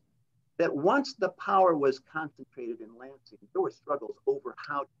once the power was concentrated in Lansing, there were struggles over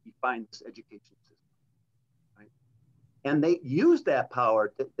how to define this education system, right? And they used that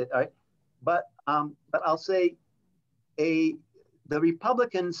power, but I'll say the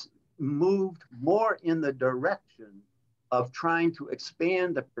Republicans moved more in the direction of trying to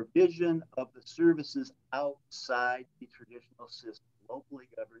expand the provision of the services outside the traditional system, locally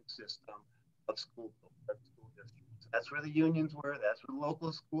governed system of school districts. That's where the unions were, that's where the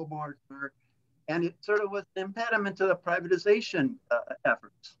local school boards were, and it sort of was an impediment to the privatization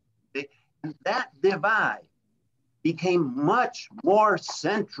efforts. Okay? And that divide became much more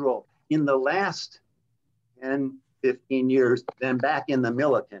central in the last 10, 15 years than back in the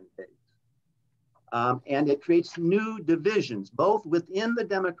Milliken days. And it creates new divisions, both within the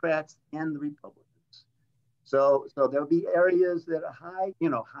Democrats and the Republicans. So there'll be areas that are high,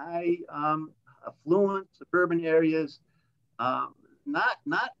 affluent suburban areas, not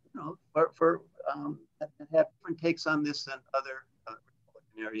that have different takes on this than other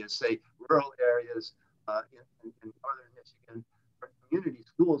Republican areas, say rural areas in northern Michigan, where community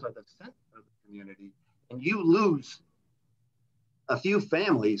schools are the center of the community, and you lose a few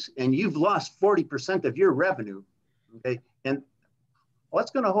families and you've lost 40% of your revenue, okay? And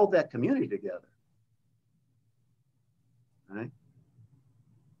what's going to hold that community together? All right.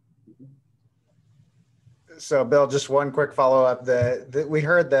 So, Bill, just one quick follow-up. We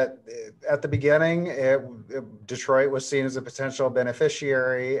heard that at the beginning, Detroit was seen as a potential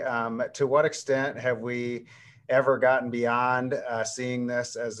beneficiary. To what extent have we ever gotten beyond seeing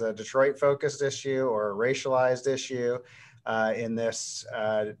this as a Detroit-focused issue or a racialized issue in this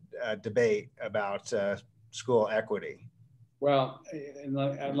debate about school equity? Well,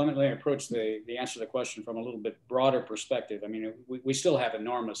 let me approach the answer to the question from a little bit broader perspective. I mean, we still have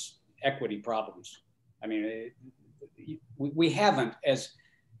enormous equity problems. I mean, we haven't, as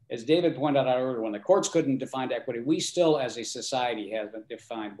David pointed out earlier, when the courts couldn't define equity, we still as a society haven't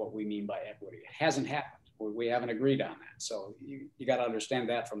defined what we mean by equity. It hasn't happened. We haven't agreed on that. So you got to understand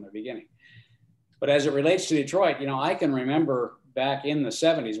that from the beginning. But as it relates to Detroit, I can remember back in the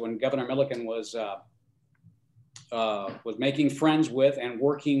 70s when Governor Milliken was making friends with and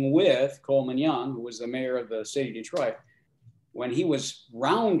working with Coleman Young, who was the mayor of the city of Detroit, when he was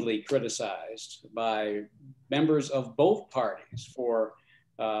roundly criticized by members of both parties for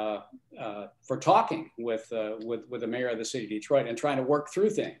talking with the mayor of the city of Detroit and trying to work through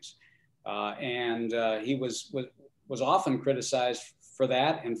things. And he was often criticized for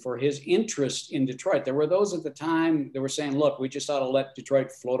that and for his interest in Detroit. There were those at the time that were saying, look, we just ought to let Detroit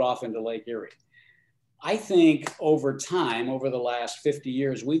float off into Lake Erie. I think over time, over the last 50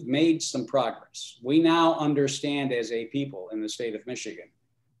 years, we've made some progress. We now understand as a people in the state of Michigan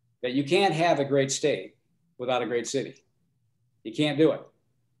that you can't have a great state without a great city. You can't do it.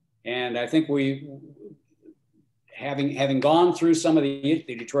 And I think having gone through some of the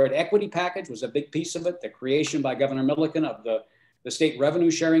Detroit equity package was a big piece of it. The creation by Governor Milliken of the state revenue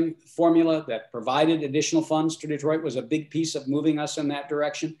sharing formula that provided additional funds to Detroit was a big piece of moving us in that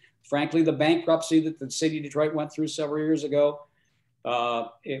direction. Frankly, the bankruptcy that the city of Detroit went through several years ago,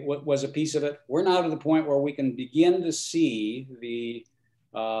 it was a piece of it. We're now to the point where we can begin to see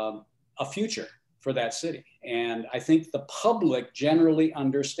a future for that city. And I think the public generally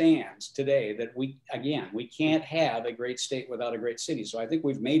understands today that we can't have a great state without a great city. So I think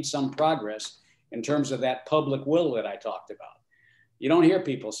we've made some progress in terms of that public will that I talked about. You don't hear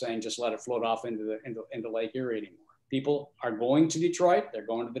people saying, just let it float off into Lake Erie anymore. People are going to Detroit. They're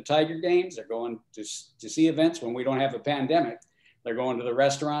going to the Tiger games. They're going to see events when we don't have a pandemic. They're going to the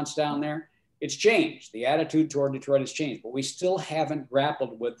restaurants down there. It's changed. The attitude toward Detroit has changed, but we still haven't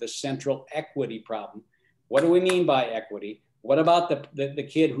grappled with the central equity problem. What do we mean by equity? What about the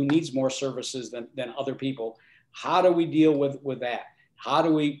kid who needs more services than other people? How do we deal with that? How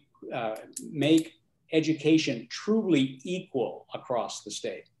do we make education truly equal across the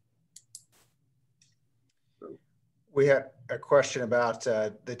state? We had a question about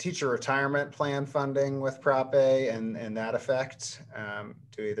the teacher retirement plan funding with Prop A and that effect.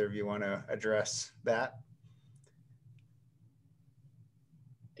 Do either of you want to address that?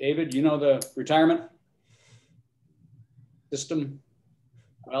 David, you know the retirement system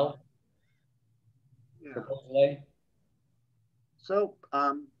well? Yeah. Proposal A? So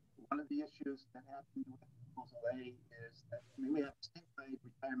one of the issues that happened with Proposal A is that we have a statewide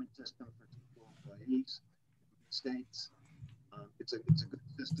retirement system for school employees in the states. It's a good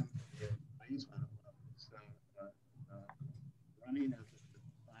system for employees when it's running as a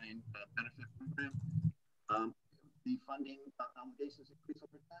defined benefit program. The funding obligations increase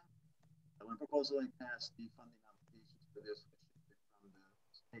over time. When Proposal A passed, the funding obligations for this shifted from the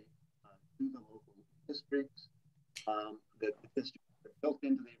state to the local districts. The districts are built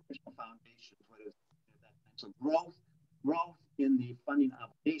into the original foundations. What is at that time? So growth in the funding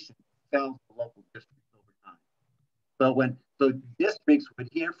obligation fell to local districts over time. But when So districts would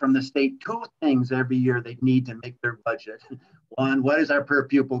hear from the state two things every year they need to make their budget. One, what is our per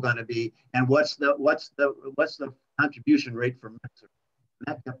pupil going to be, and what's the contribution rate for Mexico? And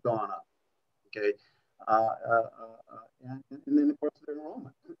that kept going up. Okay, and then of course their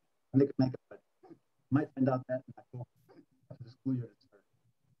enrollment, and they could make a budget. You might find out that in October after the school year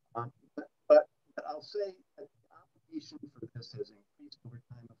starts. But I'll say that the obligation for this has increased over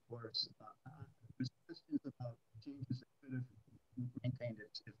time. Of course, there's questions about changes that could have maintained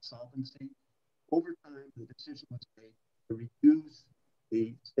its solvency. Over time, the decision was made to reduce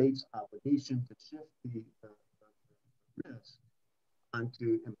the state's obligation to shift the risk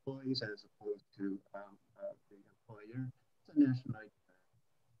onto employees as opposed to the employer. It's a national idea,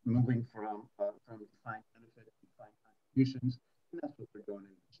 moving from defined benefit to defined contributions, and that's what we're doing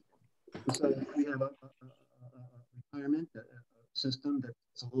in Michigan. So we have a retirement system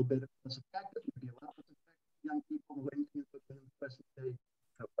that's a little bit less effective, maybe a lot less effective for young people who went into the present day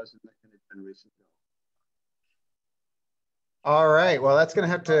that wasn't in a generation ago. All right, well, that's going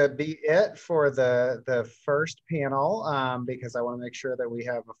to have to be it for the first panel because I want to make sure that we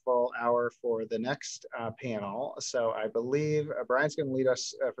have a full hour for the next panel. So I believe Brian's going to lead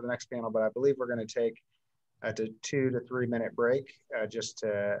us for the next panel, but I believe we're going to take a 2 to 3 minute break just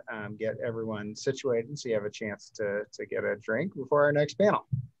to get everyone situated so you have a chance to get a drink before our next panel.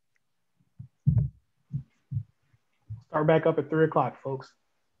 Start back up at 3 o'clock, folks.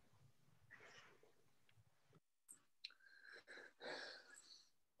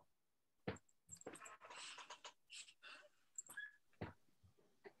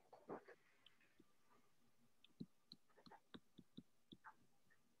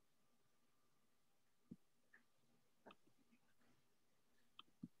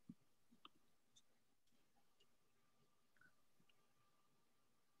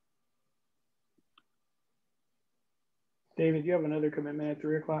 David, you have another commitment at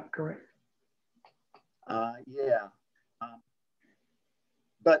 3 o'clock, correct? Yeah.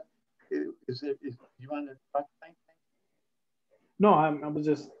 But is you want to talk? No, I was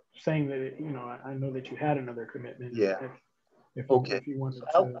just saying that, you know, I know that you had another commitment. Yeah. If okay. you wanted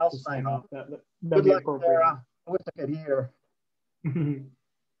so I'll to sign off. that'd Good be luck, appropriate. Tara. I wish I could hear.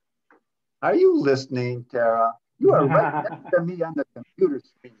 Are you listening, Tara? You are right next to me on the computer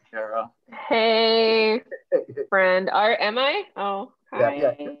screen, Tara. Hey, friend. Am I? Oh, hi.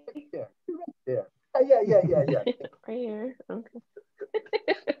 Yeah, you're right there. You're right there. Yeah. Right here. Okay.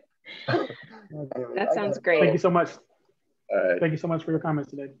 Anyway, That sounds great. Thank you so much. All right. Thank you so much for your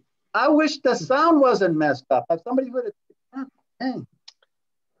comments today. I wish the sound wasn't messed up. If somebody would have, dang.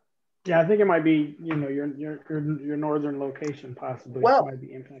 Yeah, I think it might be, you know, your northern location possibly might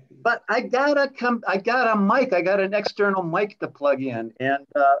be impacted. But I got a mic. I got an external mic to plug in, and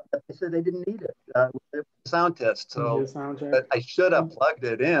they said they didn't need it with the sound test. So but I should have plugged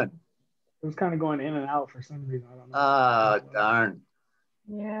it in. It was kind of going in and out for some reason. I don't know. Ah, darn.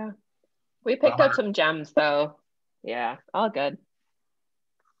 Yeah. We picked up some gems though. Yeah, all good.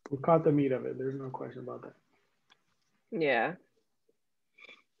 We caught the meat of it. There's no question about that. Yeah.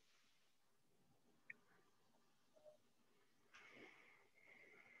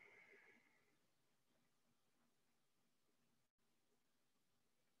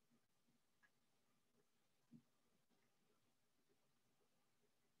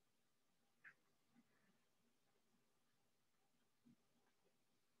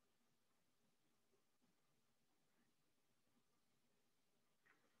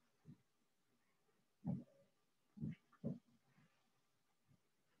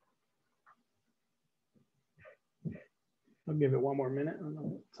 I'll give it one more minute. I don't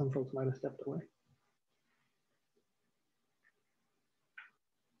know. Some folks might have stepped away.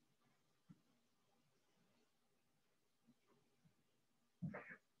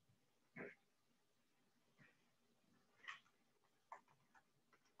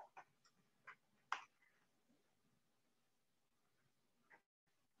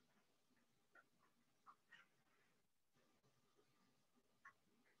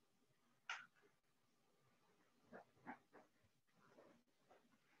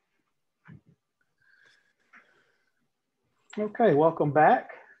 Okay, welcome back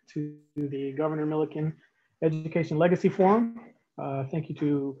to the Governor Milliken Education Legacy Forum. Thank you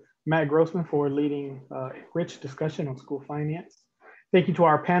to Matt Grossman for leading a rich discussion on school finance. Thank you to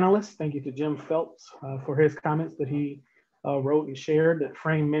our panelists. Thank you to Jim Phelps for his comments that he wrote and shared that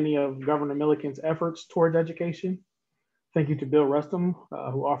frame many of Governor Milliken's efforts towards education. Thank you to Bill Rustum,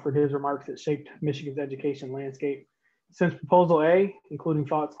 who offered his remarks that shaped Michigan's education landscape since Proposal A, including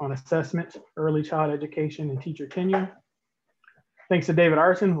thoughts on assessment, early child education, and teacher tenure. Thanks to David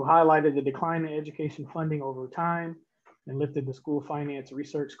Arson, who highlighted the decline in education funding over time and lifted the School Finance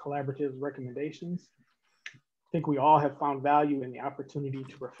Research Collaborative's recommendations. I think we all have found value in the opportunity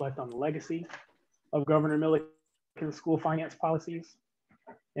to reflect on the legacy of Governor Milliken's school finance policies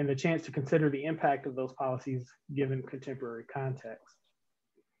and the chance to consider the impact of those policies given contemporary context.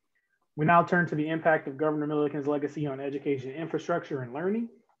 We now turn to the impact of Governor Milliken's legacy on education infrastructure and learning.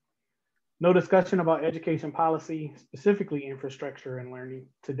 No discussion about education policy, specifically infrastructure and learning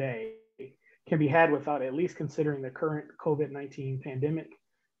today, can be had without at least considering the current COVID-19 pandemic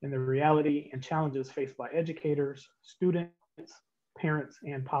and the reality and challenges faced by educators, students, parents,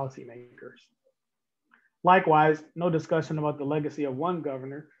 and policymakers. Likewise, no discussion about the legacy of one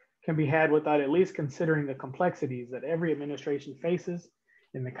governor can be had without at least considering the complexities that every administration faces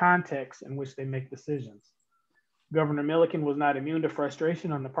in the context in which they make decisions. Governor Milliken was not immune to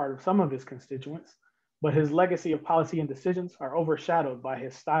frustration on the part of some of his constituents, but his legacy of policy and decisions are overshadowed by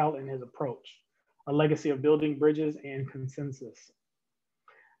his style and his approach, a legacy of building bridges and consensus.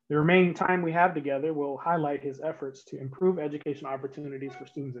 The remaining time we have together will highlight his efforts to improve education opportunities for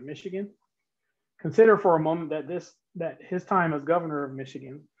students in Michigan. Consider for a moment that his time as governor of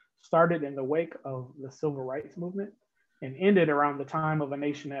Michigan started in the wake of the civil rights movement and ended around the time of a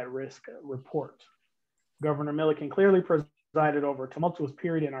Nation at Risk report. Governor Milliken clearly presided over a tumultuous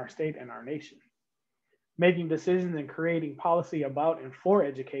period in our state and our nation. Making decisions and creating policy about and for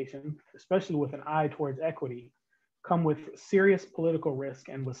education, especially with an eye towards equity, come with serious political risk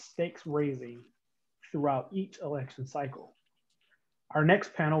and with stakes raising throughout each election cycle. Our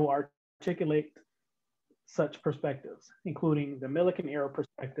next panel will articulate such perspectives, including the Milliken-era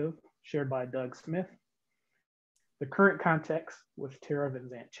perspective shared by Doug Smith, the current context with Tara Van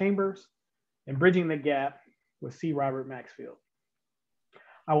Zandt Chambers, and bridging the gap with C. Robert Maxfield.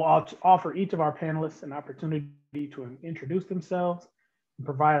 I will offer each of our panelists an opportunity to introduce themselves and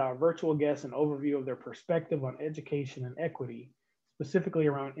provide our virtual guests an overview of their perspective on education and equity, specifically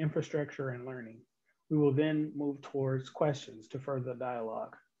around infrastructure and learning. We will then move towards questions to further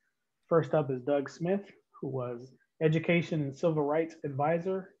dialogue. First up is Doug Smith, who was Education and Civil Rights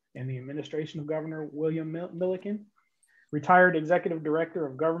Advisor in the administration of Governor William Milliken, retired Executive Director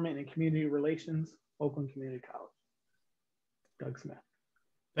of Government and Community Relations, Oakland Community College. Doug Smith.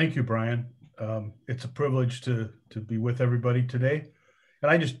 Thank you, Brian. It's a privilege to be with everybody today. And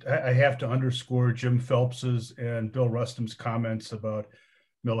I have to underscore Jim Phelps's and Bill Rustam's comments about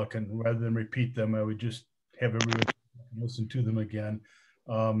Milliken. Rather than repeat them, I would just have everyone listen to them again.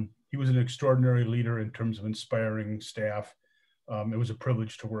 He was an extraordinary leader in terms of inspiring staff. It was a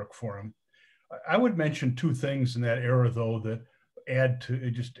privilege to work for him. I would mention two things in that era, though, that add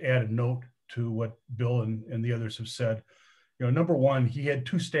a note to what Bill and the others have said. You know, number one, he had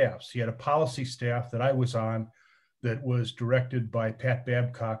two staffs. He had a policy staff that I was on that was directed by Pat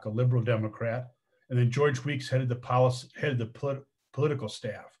Babcock, a liberal Democrat, and then George Weeks headed the political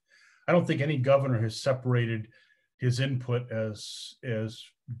staff. I don't think any governor has separated his input as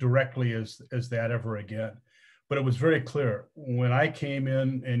directly as that ever again. But it was very clear when I came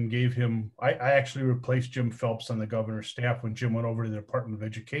in and gave him, I actually replaced Jim Phelps on the governor's staff when Jim went over to the Department of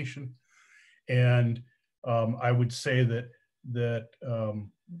Education. And I would say that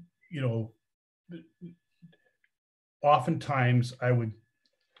you know, oftentimes I would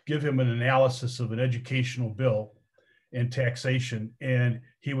give him an analysis of an educational bill and taxation, and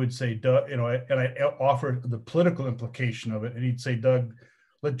he would say, Doug, you know, and I offer the political implication of it, and he'd say, Doug,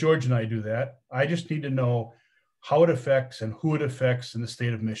 let George and I do that. I just need to know how it affects and who it affects in the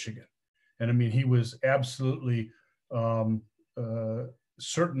state of Michigan. And I mean, he was absolutely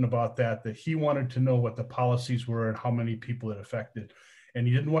certain about that he wanted to know what the policies were and how many people it affected. And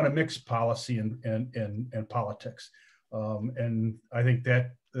he didn't want to mix policy and politics. And I think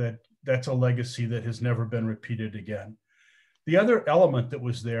that's a legacy that has never been repeated again. The other element that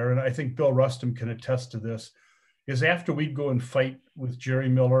was there, and I think Bill Rustam can attest to this, is after we'd go and fight with Jerry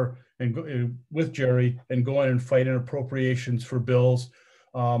Miller and go in and fight in appropriations for bills,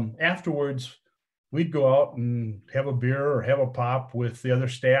 afterwards, we'd go out and have a beer or have a pop with the other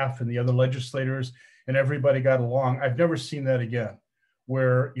staff and the other legislators, and everybody got along. I've never seen that again,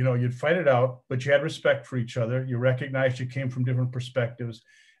 where, you know, you'd fight it out, but you had respect for each other. You recognized you came from different perspectives.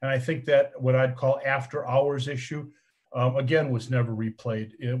 And I think that what I'd call after hours issue, again, was never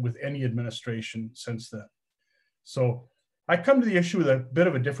replayed with any administration since then. So I come to the issue with a bit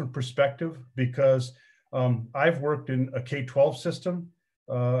of a different perspective because I've worked in a K-12 system,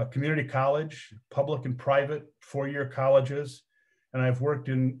 community college, public and private four-year colleges, and I've worked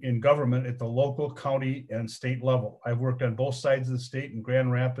in government at the local, county, and state level. I've worked on both sides of the state in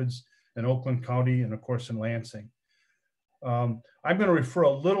Grand Rapids and Oakland County, and of course in Lansing. I'm going to refer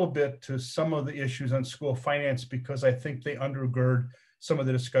a little bit to some of the issues on school finance because I think they undergird some of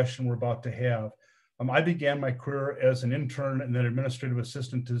the discussion we're about to have. I began my career as an intern and then administrative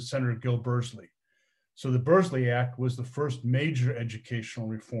assistant to Senator Gil Bursley. So the Bursley Act was the first major educational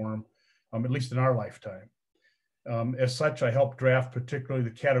reform, at least in our lifetime. As such, I helped draft particularly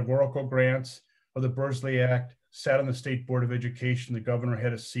the categorical grants of the Bursley Act, sat on the State Board of Education. The governor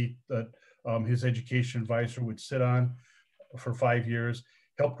had a seat that his education advisor would sit on for 5 years,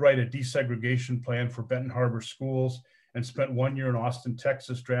 helped write a desegregation plan for Benton Harbor schools, and spent 1 year in Austin,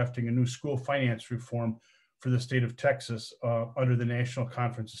 Texas, drafting a new school finance reform for the state of Texas under the National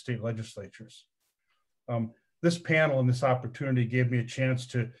Conference of State Legislatures. This panel and this opportunity gave me a chance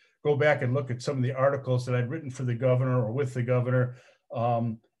to go back and look at some of the articles that I'd written for the governor or with the governor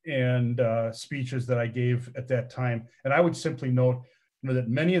and speeches that I gave at that time. And I would simply note that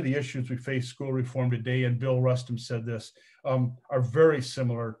many of the issues we face school reform today, and Bill Rustum said this, are very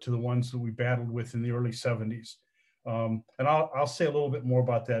similar to the ones that we battled with in the early 70s. And I'll say a little bit more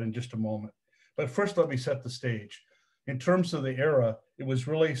about that in just a moment. But first, let me set the stage. In terms of the era, it was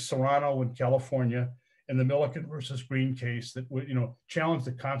really Serrano in California and the Milliken versus Green case that would, challenge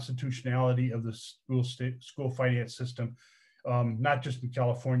the constitutionality of the school finance system, not just in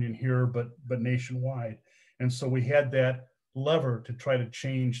California and here, but nationwide. And so we had that lever to try to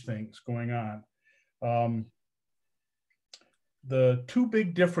change things going on. The two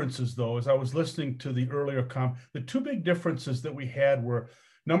big differences, though, as I was listening to the earlier the two big differences that we had were,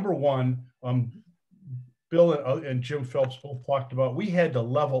 number one, Bill and Jim Phelps both talked about, we had to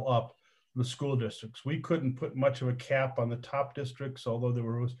level up the school districts. We couldn't put much of a cap on the top districts, although there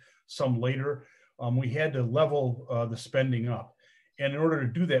was some later. We had to level the spending up. And in order to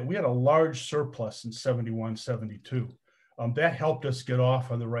do that, we had a large surplus in 71, 72. That helped us get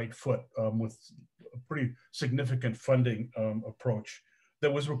off on the right foot with a pretty significant funding approach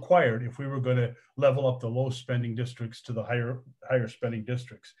that was required if we were going to level up the low spending districts to the higher spending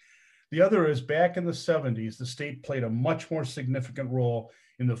districts. The other is back in the 70s, the state played a much more significant role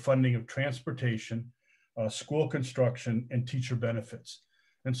in the funding of transportation, school construction, and teacher benefits.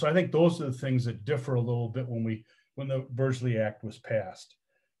 And so I think those are the things that differ a little bit when the Bursley Act was passed.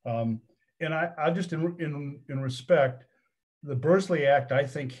 And I just in respect, the Bursley Act, I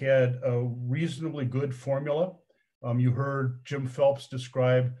think, had a reasonably good formula. You heard Jim Phelps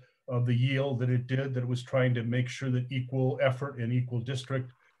describe the yield that it did, that it was trying to make sure that equal effort and equal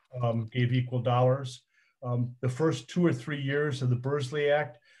district gave equal dollars. The first 2 or 3 years of the Bursley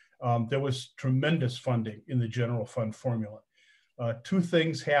Act, there was tremendous funding in the general fund formula. Two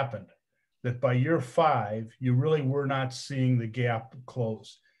things happened, that by year 5, you really were not seeing the gap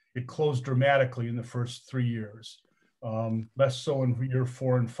close. It closed dramatically in the first 3 years, less so in year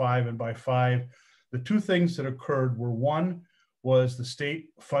 4 and 5. And by 5, the two things that occurred were, one was the state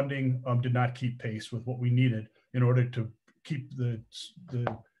funding did not keep pace with what we needed in order to keep the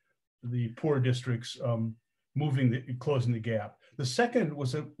poor districts closing the gap. The second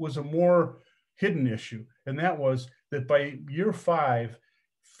was a more hidden issue, and that was that by year 5,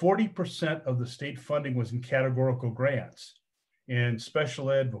 40% of the state funding was in categorical grants and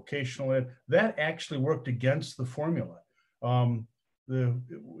special ed, vocational ed. That actually worked against the formula.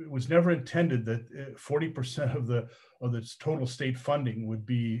 It was never intended that 40% of the total state funding would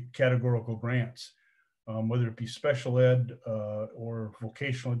be categorical grants, whether it be special ed or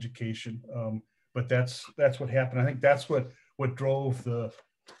vocational education. But that's what happened. I think that's what drove the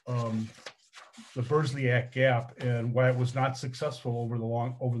Bursley Act gap and why it was not successful over the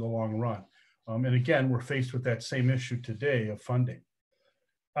long run. And again, we're faced with that same issue today of funding.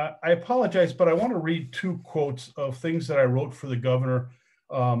 I apologize, but I want to read 2 quotes of things that I wrote for the governor.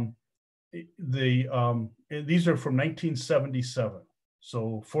 These are from 1977,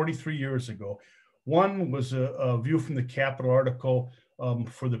 so 43 years ago. One was a view from the Capitol article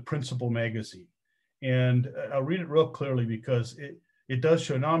for the Principal magazine. And I'll read it real clearly because it does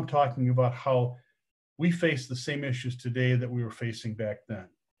show, now I'm talking about how we face the same issues today that we were facing back then.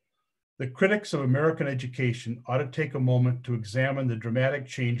 The critics of American education ought to take a moment to examine the dramatic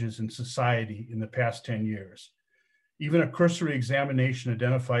changes in society in the past 10 years. Even a cursory examination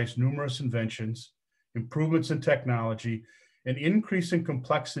identifies numerous inventions, improvements in technology, and increasing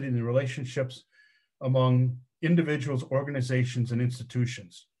complexity in the relationships among individuals, organizations, and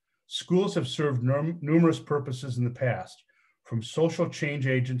institutions. Schools have served numerous purposes in the past, from social change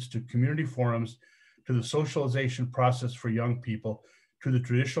agents to community forums, to the socialization process for young people, to the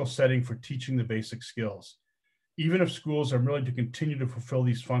traditional setting for teaching the basic skills. Even if schools are merely to continue to fulfill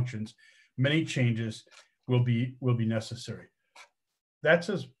these functions, many changes will be necessary. That's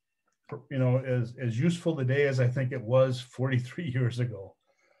as as useful today as I think it was 43 years ago.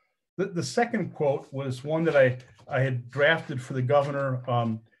 The second quote was one that I had drafted for the governor.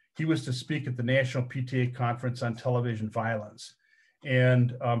 He was to speak at the National PTA Conference on Television Violence.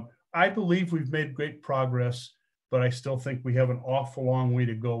 And I believe we've made great progress, but I still think we have an awful long way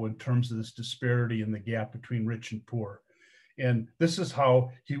to go in terms of this disparity in the gap between rich and poor. And this is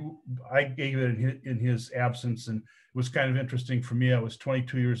how I gave it in his absence. And it was kind of interesting for me. I was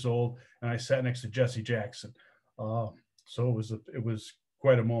 22 years old and I sat next to Jesse Jackson. So it was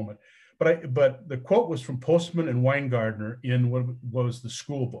quite a moment. But the quote was from Postman and Weingartner in what was the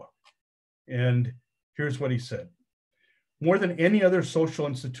school book. And here's what he said. More than any other social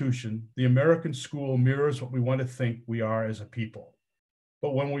institution, the American school mirrors what we want to think we are as a people.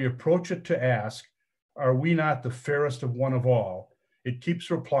 But when we approach it to ask, are we not the fairest of one of all? It keeps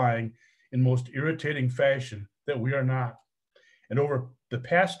replying in most irritating fashion that we are not. And over the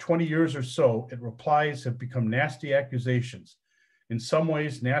past 20 years or so, its replies have become nasty accusations, in some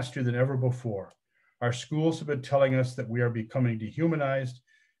ways nastier than ever before. Our schools have been telling us that we are becoming dehumanized,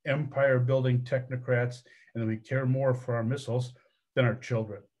 empire-building technocrats, and that we care more for our missiles than our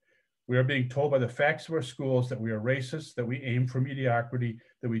children. We are being told by the facts of our schools that we are racist, that we aim for mediocrity,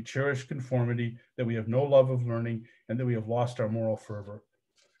 that we cherish conformity, that we have no love of learning, and that we have lost our moral fervor.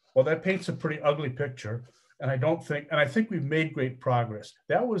 Well, that paints a pretty ugly picture. And I think we've made great progress.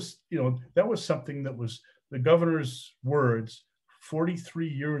 That was something that was the governor's words 43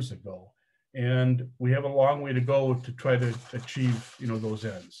 years ago. And we have a long way to go to try to achieve, those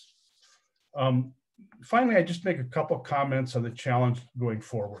ends. Finally, I just make a couple comments on the challenge going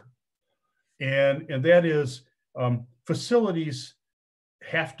forward. And that is facilities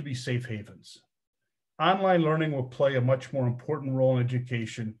have to be safe havens. Online learning will play a much more important role in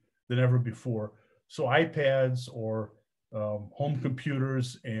education than ever before. So iPads or home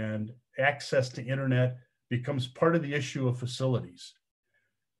computers and access to internet becomes part of the issue of facilities.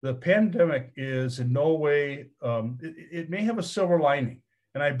 The pandemic is in no way, it may have a silver lining,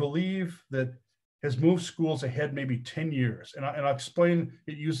 and I believe that has moved schools ahead maybe 10 years. And I'll explain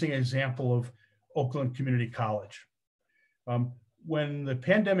it using an example of Oakland Community College. When the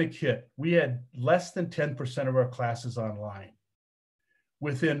pandemic hit, we had less than 10% of our classes online.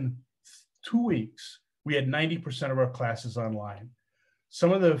 Within 2 weeks, we had 90% of our classes online.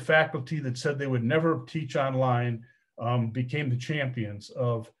 Some of the faculty that said they would never teach online became the champions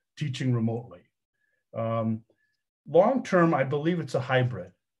of teaching remotely. Long-term, I believe it's a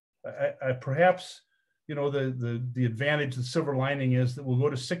hybrid. Perhaps, the advantage, the silver lining is that we'll go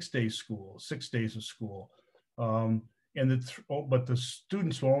to 6 days of school. But the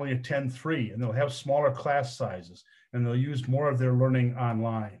students will only attend 3, and they'll have smaller class sizes, and they'll use more of their learning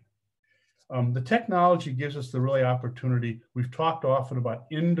online. The technology gives us the really opportunity. We've talked often about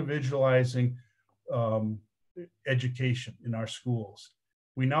individualizing education in our schools.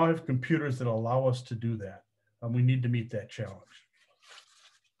 We now have computers that allow us to do that. We need to meet that challenge.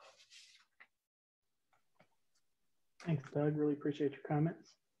 Thanks, Doug. Really appreciate your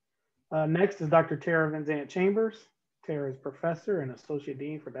comments. Next is Dr. Tara Van Zandt Chambers. Tara is Professor and Associate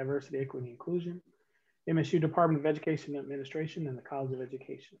Dean for Diversity, Equity, and Inclusion, MSU Department of Education and Administration, and the College of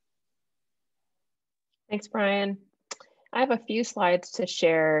Education. Thanks, Brian. I have a few slides to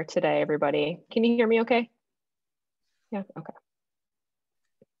share today, everybody. Can you hear me okay? Yeah, okay.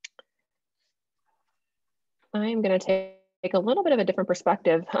 I'm going to take a little bit of a different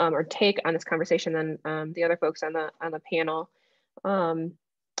perspective or take on this conversation than the other folks on the panel.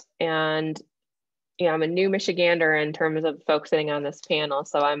 And I'm a new Michigander in terms of folks sitting on this panel,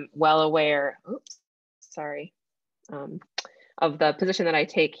 so I'm well aware, of the position that I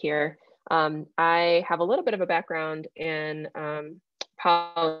take here. I have a little bit of a background in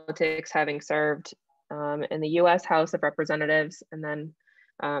politics, having served in the U.S. House of Representatives and then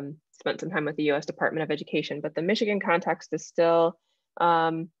spent some time with the U.S. Department of Education. But the Michigan context is still,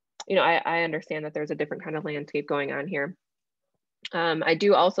 I understand that there's a different kind of landscape going on here. I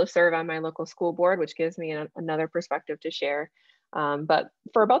do also serve on my local school board, which gives me another perspective to share. But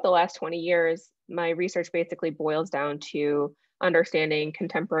for about the last 20 years, my research basically boils down to understanding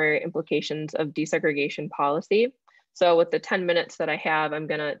contemporary implications of desegregation policy. So with the 10 minutes that I have, I'm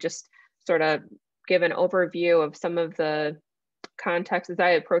gonna just sort of give an overview of some of the context. As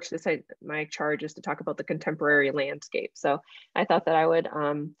I approach this, my charge is to talk about the contemporary landscape. So I thought that I would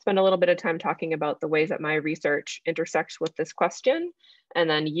spend a little bit of time talking about the ways that my research intersects with this question, and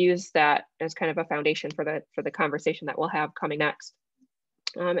then use that as kind of a foundation for the conversation that we'll have coming next.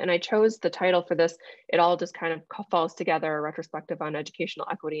 And I chose the title for this. It all just kind of falls together, a retrospective on educational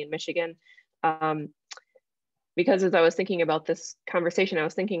equity in Michigan. because as I was thinking about this conversation, I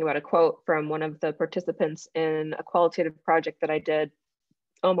was thinking about a quote from one of the participants in a qualitative project that I did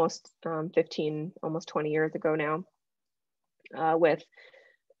almost 15, almost 20 years ago now, with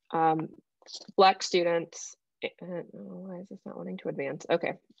Black students. Why is this not wanting to advance?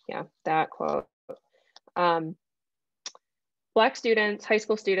 Okay, yeah, that quote. Black students, high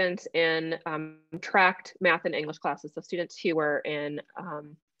school students in tracked math and English classes. So students who were in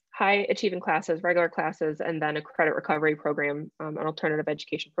high achieving classes, regular classes, and then a credit recovery program, an alternative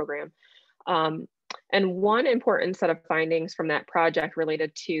education program. And one important set of findings from that project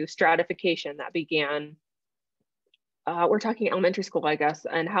related to stratification that began, we're talking elementary school, I guess,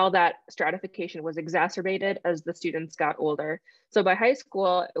 and how that stratification was exacerbated as the students got older. So by high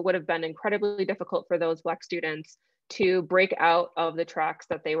school, it would have been incredibly difficult for those Black students to break out of the tracks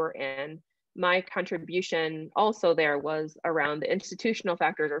that they were in. My contribution also there was around the institutional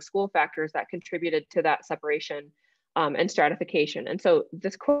factors or school factors that contributed to that separation and stratification. And so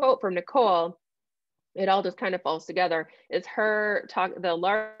this quote from Nicole, it all just kind of falls together, is her talk, the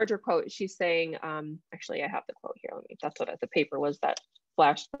larger quote. She's saying, actually I have the quote here, that's what the paper was that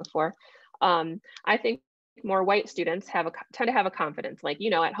flashed before. I think more white students tend to have a confidence, like,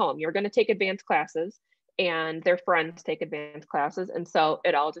 at home, you're gonna take advanced classes and their friends take advanced classes. And so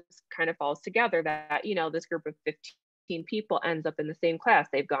it all just kind of falls together that, this group of 15 people ends up in the same class.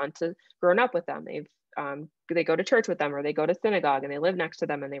 They've grown up with them. They go to church with them, or they go to synagogue and they live next to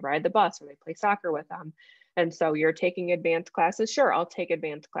them, and they ride the bus, or they play soccer with them. And so you're taking advanced classes. Sure, I'll take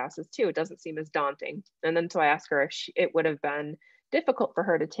advanced classes too. It doesn't seem as daunting. And then so I asked her if it would have been difficult for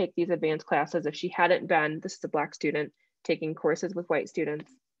her to take these advanced classes if she hadn't been, this is a Black student taking courses with white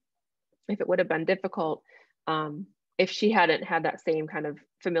students, if it would have been difficult if she hadn't had that same kind of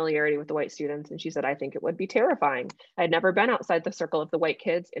familiarity with the white students. And she said, I think it would be terrifying. I'd never been outside the circle of the white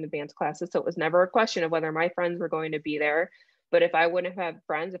kids in advanced classes. So it was never a question of whether my friends were going to be there. But if I wouldn't have had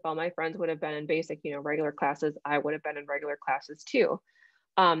friends, if all my friends would have been in basic, regular classes, I would have been in regular classes too.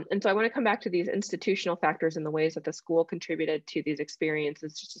 And so I want to come back to these institutional factors and the ways that the school contributed to these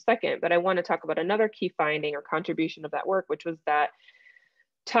experiences just a second. But I want to talk about another key finding or contribution of that work, which was that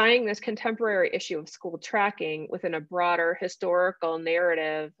tying this contemporary issue of school tracking within a broader historical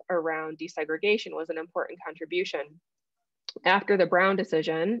narrative around desegregation was an important contribution. After the Brown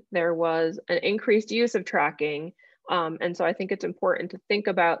decision, there was an increased use of tracking. And so I think it's important to think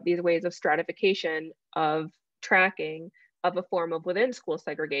about these ways of stratification of tracking of a form of within school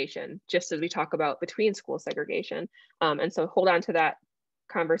segregation, just as we talk about between school segregation. And so hold on to that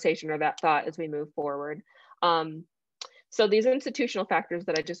conversation or that thought as we move forward. So these institutional factors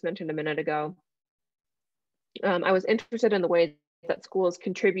that I just mentioned a minute ago, I was interested in the ways that schools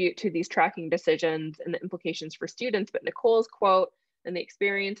contribute to these tracking decisions and the implications for students, but Nicole's quote and the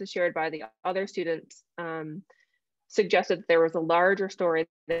experiences shared by the other students suggested that there was a larger story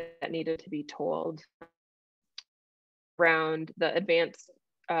that needed to be told around the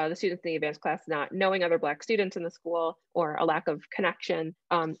students in the advanced class not knowing other Black students in the school, or a lack of connection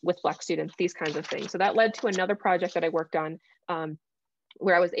with Black students, these kinds of things. So that led to another project that I worked on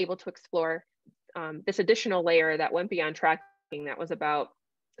where I was able to explore this additional layer that went beyond tracking, that was about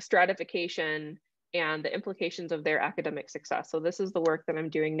stratification and the implications of their academic success. So this is the work that I'm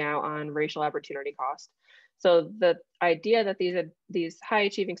doing now on racial opportunity cost. So the idea that these high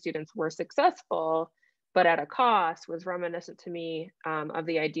achieving students were successful but at a cost was reminiscent to me of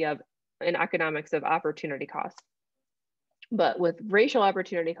the idea of, in economics, of opportunity cost. But with racial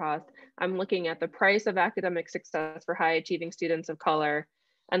opportunity cost, I'm looking at the price of academic success for high achieving students of color.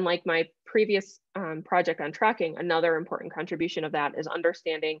 And like my previous project on tracking, another important contribution of that is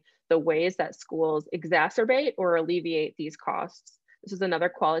understanding the ways that schools exacerbate or alleviate these costs. This is another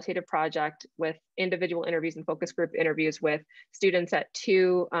qualitative project with individual interviews and focus group interviews with students at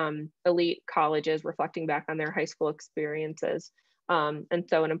 2 elite colleges, reflecting back on their high school experiences. And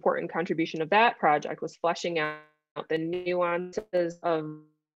so an important contribution of that project was fleshing out the nuances of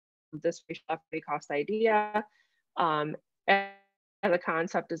this racial equity cost idea as a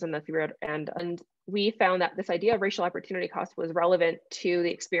concept is in the theory, and we found that this idea of racial opportunity cost was relevant to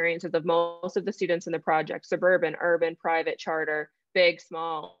the experiences of most of the students in the project: suburban, urban, private, charter, big,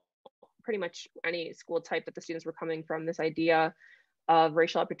 small, pretty much any school type that the students were coming from. This idea of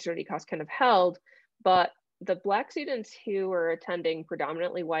racial opportunity cost kind of held, but the Black students who were attending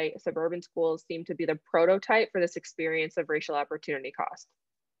predominantly white suburban schools seemed to be the prototype for this experience of racial opportunity cost.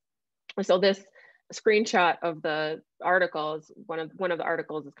 So this screenshot of the articles, one of the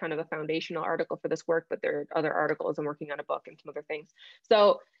articles is kind of a foundational article for this work, but there are other articles. I'm working on a book and some other things.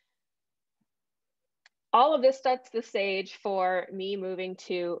 So all of this sets the stage for me moving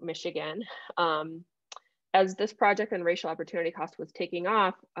to Michigan. as this project and racial opportunity cost was taking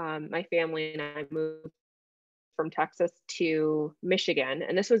off, my family and I moved from Texas to Michigan.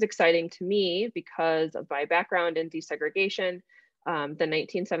 And this was exciting to me because of my background in desegregation. The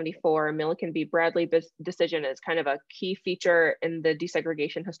 1974 Milliken v. Bradley decision is kind of a key feature in the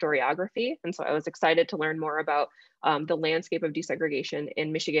desegregation historiography. And so I was excited to learn more about the landscape of desegregation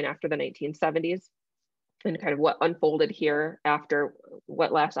in Michigan after the 1970s and kind of what unfolded here after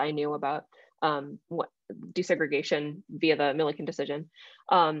what last I knew about what desegregation via the Milliken decision.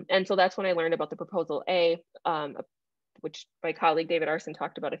 And so that's when I learned about the Proposal A, which my colleague David Arson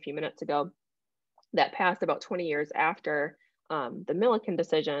talked about a few minutes ago, that passed about 20 years after the Milliken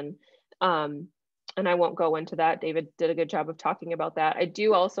decision. And I won't go into that. David did a good job of talking about that. I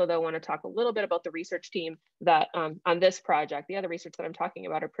do also, though, want to talk a little bit about the research team that on this project. The other research that I'm talking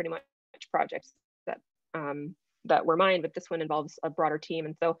about are pretty much projects that were mine, but this one involves a broader team.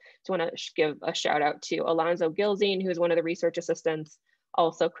 And so I just want to give a shout out to Alonzo Gilzine, who is one of the research assistants,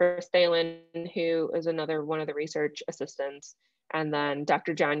 also Chris Thalen, who is another one of the research assistants, and then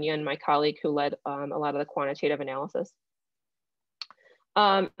Dr. John Yun, my colleague, who led a lot of the quantitative analysis.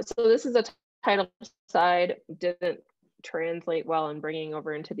 So this is a title slide, didn't translate well in bringing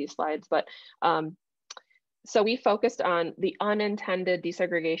over into these slides, but so we focused on the unintended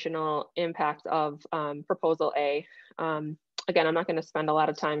desegregational impacts of Proposal A. Again, I'm not going to spend a lot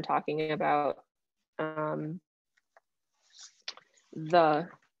of time talking about I've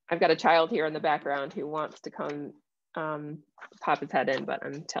got a child here in the background who wants to come pop his head in, but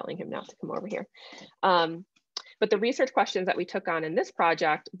I'm telling him not to come over here. But the research questions that we took on in this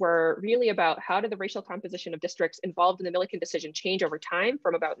project were really about how did the racial composition of districts involved in the Milliken decision change over time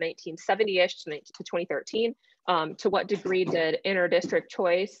from about 1970-ish to 2013? To what degree did inter-district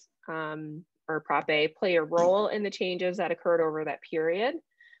choice or Prop A play a role in the changes that occurred over that period?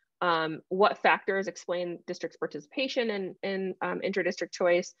 What factors explain districts' participation in inter-district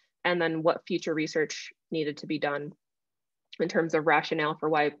choice? And then what future research needed to be done in terms of rationale for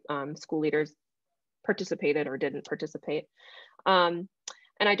why school leaders participated or didn't participate. And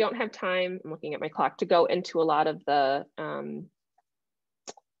I don't have time, I'm looking at my clock, to go into a lot of the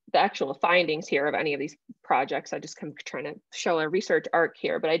actual findings here of any of these projects. I just come trying to show a research arc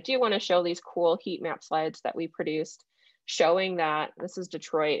here, but I do want to show these cool heat map slides that we produced showing that this is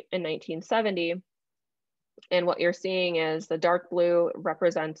Detroit in 1970. And what you're seeing is the dark blue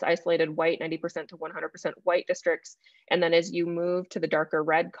represents isolated white, 90% to 100% white districts. And then as you move to the darker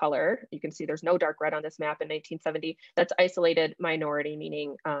red color, you can see there's no dark red on this map in 1970. That's isolated minority,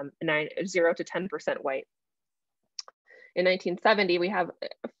 meaning 0 to 10% white. In 1970, we have,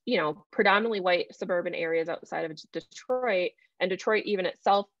 predominantly white suburban areas outside of Detroit, and Detroit even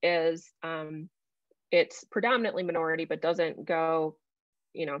itself is, it's predominantly minority, but doesn't go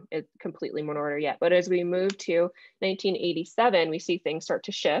it's completely minority yet. But as we move to 1987, we see things start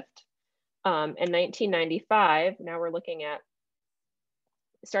to shift. In 1995, now we're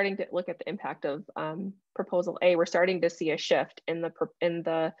starting to look at the impact of Proposal A. We're starting to see a shift in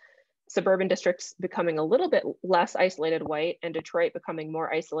the suburban districts becoming a little bit less isolated white and Detroit becoming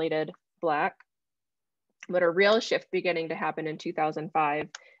more isolated Black. But a real shift beginning to happen in 2005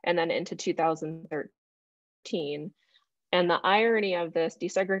 and then into 2013. And the irony of this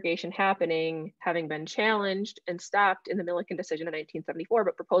desegregation happening, having been challenged and stopped in the Milliken decision in 1974,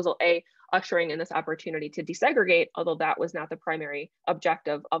 but Proposal A ushering in this opportunity to desegregate, although that was not the primary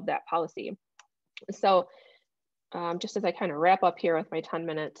objective of that policy. So just as I kind of wrap up here with my 10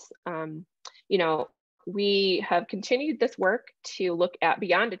 minutes, we have continued this work to look at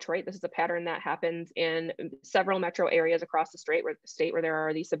beyond Detroit. This is a pattern that happens in several metro areas across the state where there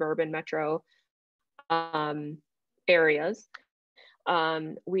are these suburban metro areas.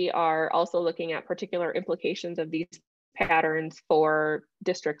 We are also looking at particular implications of these patterns for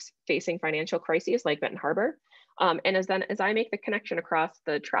districts facing financial crises like Benton Harbor. And as I make the connection across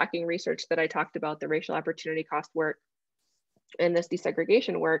the tracking research that I talked about, the racial opportunity cost work and this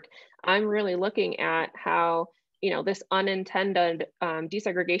desegregation work, I'm really looking at how this unintended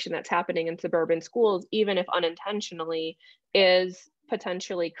desegregation that's happening in suburban schools, even if unintentionally, is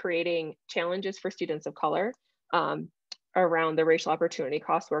potentially creating challenges for students of color around the racial opportunity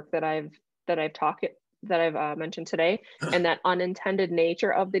cost work that I've mentioned today, and that unintended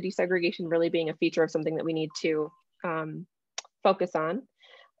nature of the desegregation really being a feature of something that we need to focus on.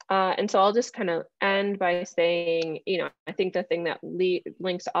 And so I'll just kind of end by saying, I think the thing that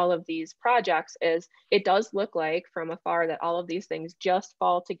links all of these projects is it does look like from afar that all of these things just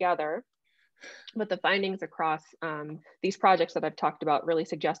fall together, but the findings across these projects that I've talked about really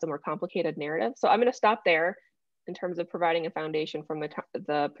suggest a more complicated narrative. So I'm going to stop there in terms of providing a foundation from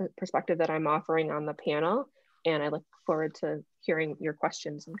the perspective that I'm offering on the panel. And I look forward to hearing your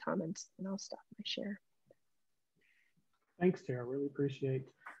questions and comments, and I'll stop my share. Thanks, Tara. Really appreciate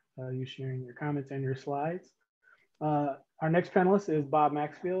you sharing your comments and your slides. Our next panelist is Bob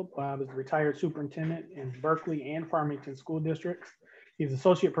Maxfield. Bob is a retired superintendent in Berkeley and Farmington school districts. He's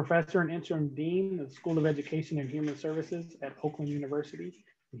associate professor and interim dean of the School of Education and Human Services at Oakland University,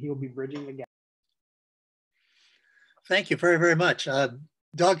 and he will be bridging the gap. Thank you very, very much.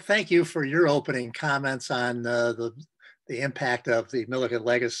 Doug, thank you for your opening comments on the impact of the Milliken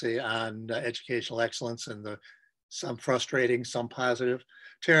legacy on educational excellence, and some frustrating, some positive.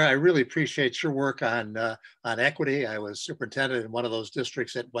 Tara, I really appreciate your work on equity. I was superintendent in one of those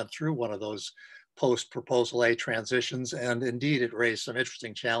districts that went through one of those post-proposal A transitions, and indeed it raised some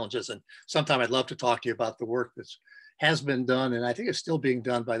interesting challenges. And sometime I'd love to talk to you about the work that has been done, and I think it's still being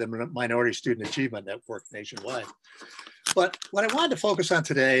done by the Minority Student Achievement Network nationwide. But what I wanted to focus on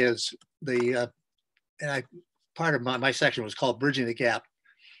today is part of my section was called Bridging the Gap.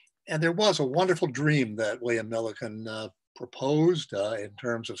 And there was a wonderful dream that William Milliken proposed in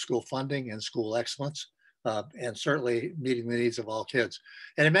terms of school funding and school excellence, and certainly meeting the needs of all kids.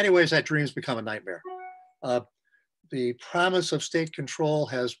 And in many ways, that dream's become a nightmare. The promise of state control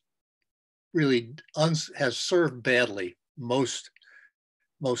has really has served badly most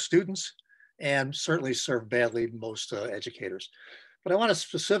students, and certainly served badly most educators. But I want to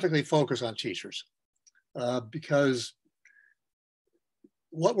specifically focus on teachers because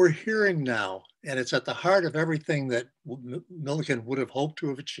what we're hearing now, and it's at the heart of everything that Milliken would have hoped to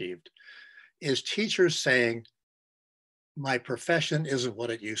have achieved, is teachers saying, my profession isn't what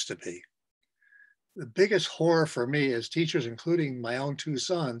it used to be. The biggest horror for me is teachers, including my own two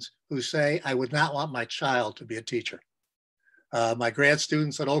sons, who say, I would not want my child to be a teacher. My grad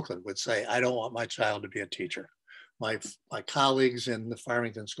students at Oakland would say, I don't want my child to be a teacher. My colleagues in the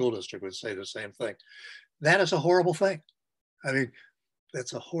Farmington School District would say the same thing. That is a horrible thing. I mean,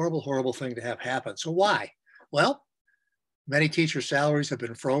 that's a horrible, horrible thing to have happen. So why? Well, many teachers' salaries have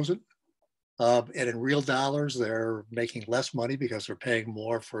been frozen. And in real dollars, they're making less money because they're paying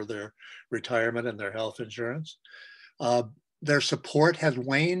more for their retirement and their health insurance. Their support has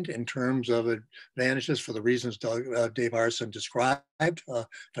waned in terms of advantages for the reasons Dave Arson described,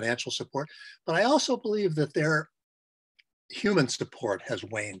 financial support. But I also believe that their human support has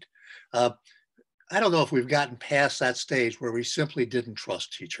waned. I don't know if we've gotten past that stage where we simply didn't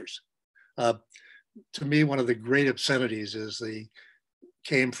trust teachers. To me, one of the great obscenities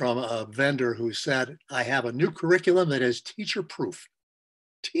came from a vendor who said, I have a new curriculum that is teacher proof.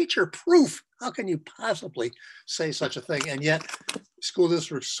 Teacher proof. How can you possibly say such a thing? And yet school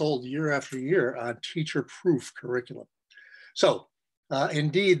districts sold year after year on teacher proof curriculum. So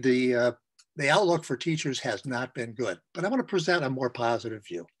indeed, the outlook for teachers has not been good, but I want to present a more positive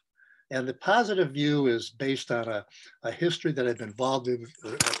view. And the positive view is based on a history that I've been involved in,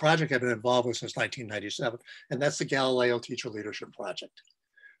 a project I've been involved with since 1997, and that's the Galileo Teacher Leadership Project.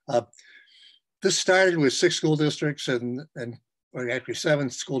 This started with 6 school districts and actually 7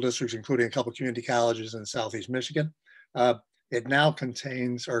 school districts, including a couple of community colleges in Southeast Michigan. It now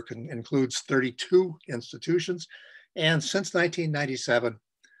includes 32 institutions. And since 1997,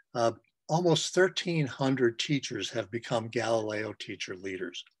 almost 1,300 teachers have become Galileo teacher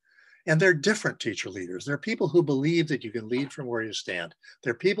leaders. And they're different teacher leaders. They're people who believe that you can lead from where you stand.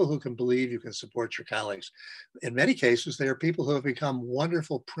 They're people who can believe you can support your colleagues. In many cases, they are people who have become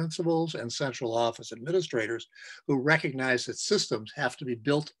wonderful principals and central office administrators who recognize that systems have to be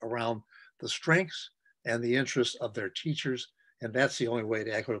built around the strengths and the interests of their teachers. And that's the only way to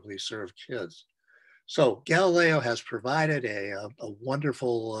equitably serve kids. So Galileo has provided a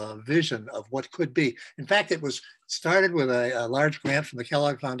wonderful vision of what could be. In fact, it was started with a large grant from the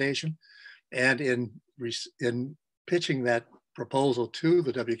Kellogg Foundation. And in pitching that proposal to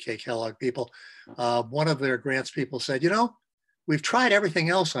the W.K. Kellogg people, one of their grants people said, you know, we've tried everything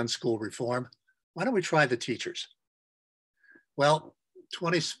else on school reform. Why don't we try the teachers? Well,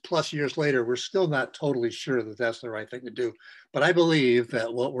 20 plus years later, we're still not totally sure that that's the right thing to do. But I believe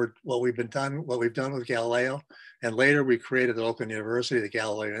that what we've done with Galileo, and later we created at Oakland University, the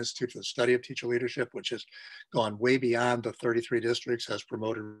Galileo Institute for the Study of Teacher Leadership, which has gone way beyond the 33 districts, has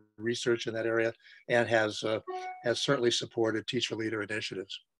promoted research in that area, and has certainly supported teacher leader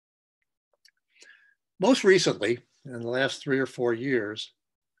initiatives. Most recently, in the last 3 or 4 years,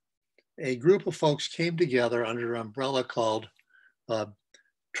 a group of folks came together under an umbrella called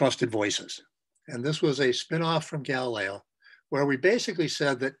Trusted Voices. And this was a spinoff from Galileo, where we basically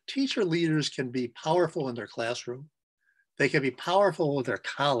said that teacher leaders can be powerful in their classroom. They can be powerful with their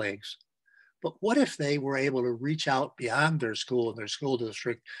colleagues, But what if they were able to reach out beyond their school and their school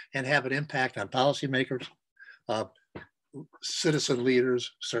district and have an impact on policymakers, citizen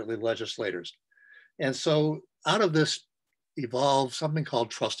leaders, certainly legislators? And so out of this evolved something called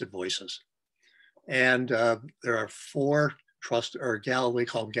Trusted Voices. And there are 4 we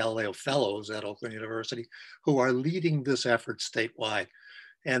call them Galileo Fellows at Oakland University, who are leading this effort statewide.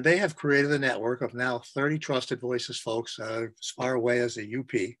 And they have created a network of now 30 Trusted Voices folks as far away as the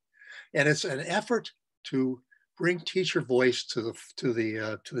UP. And it's an effort to bring teacher voice to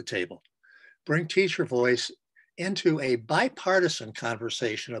the table, bring teacher voice into a bipartisan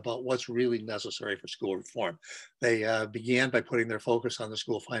conversation about what's really necessary for school reform. They began by putting their focus on the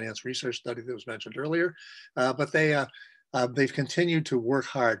school finance research study that was mentioned earlier, but they've continued to work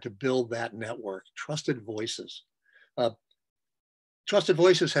hard to build that network, Trusted Voices. Trusted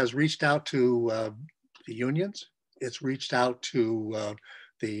Voices has reached out to the unions. It's reached out to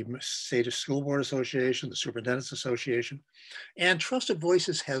the State School Board Association, the Superintendent's Association, and Trusted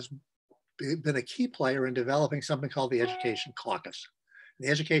Voices has been a key player in developing something called the Education Caucus. The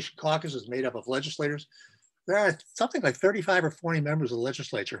Education Caucus is made up of legislators. There are something like 35 or 40 members of the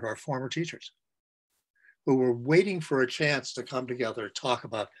legislature who are former teachers, who were waiting for a chance to come together and talk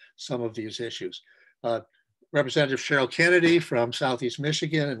about some of these issues. Representative Cheryl Kennedy from Southeast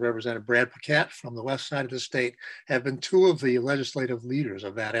Michigan and Representative Brad Paquette from the west side of the state have been 2 of the legislative leaders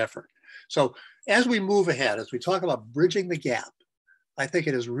of that effort. So as we move ahead, as we talk about bridging the gap, I think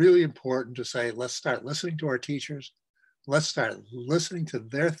it is really important to say, let's start listening to our teachers. Let's start listening to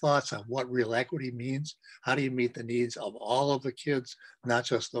their thoughts on what real equity means. How do you meet the needs of all of the kids, not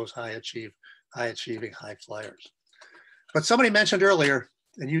just those high achieving, high flyers? But somebody mentioned earlier,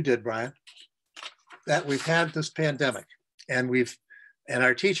 and you did, Brian, that we've had this pandemic, and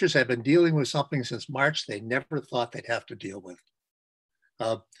our teachers have been dealing with something since March they never thought they'd have to deal with.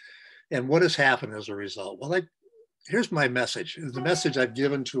 And what has happened as a result? Well, here's my message. The message I've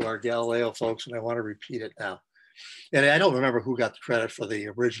given to our Galileo folks, and I want to repeat it now. And I don't remember who got the credit for the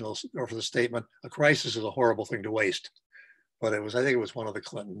original or for the statement, "A crisis is a horrible thing to waste." But I think it was one of the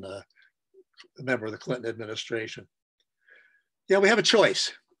Clinton, a member of the Clinton administration. Yeah, we have a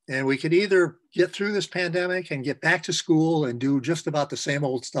choice. And we could either get through this pandemic and get back to school and do just about the same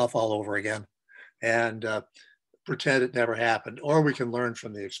old stuff all over again and pretend it never happened, or we can learn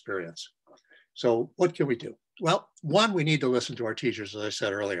from the experience. So what can we do? Well, one, we need to listen to our teachers, as I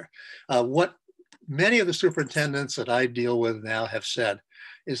said earlier. What many of the superintendents that I deal with now have said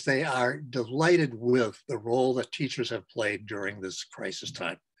is they are delighted with the role that teachers have played during this crisis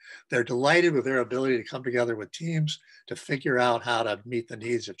time. They're delighted with their ability to come together with teams to figure out how to meet the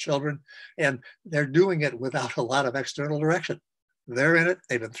needs of children. And they're doing it without a lot of external direction. They're in it,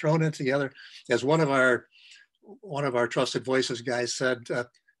 they've been thrown in together. As one of our Trusted Voices guys said,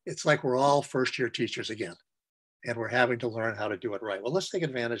 it's like we're all first-year teachers again, and we're having to learn how to do it right. Well, let's take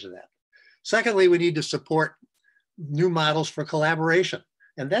advantage of that. Secondly, we need to support new models for collaboration.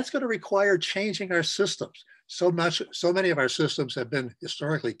 And that's going to require changing our systems. So many of our systems have been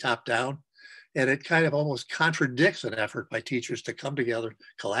historically top down, and it kind of almost contradicts an effort by teachers to come together,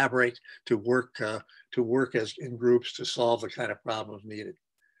 collaborate, to work as in groups to solve the kind of problems needed.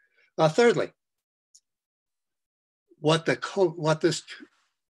 Thirdly, what this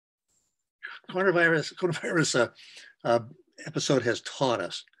coronavirus episode has taught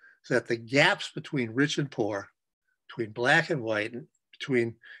us is that the gaps between rich and poor, between Black and white,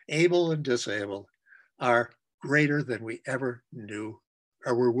 between able and disabled are greater than we ever knew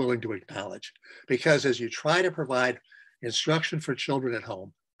or were willing to acknowledge. Because as you try to provide instruction for children at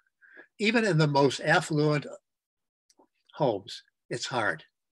home, even in the most affluent homes, it's hard.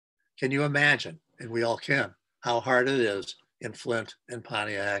 Can you imagine, and we all can, how hard it is in Flint and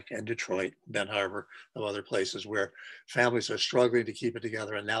Pontiac and Detroit, Ben Harbor, and other places where families are struggling to keep it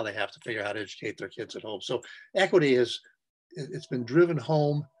together, and now they have to figure out how to educate their kids at home. So equity it's been driven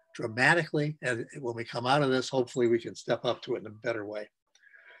home dramatically, and when we come out of this, hopefully we can step up to it in a better way.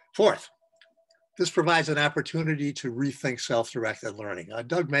 Fourth, this provides an opportunity to rethink self-directed learning.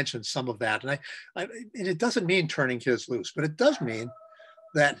 Doug mentioned some of that, and it doesn't mean turning kids loose, but it does mean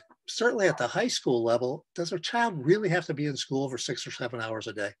that certainly at the high school level, does a child really have to be in school for 6 or 7 hours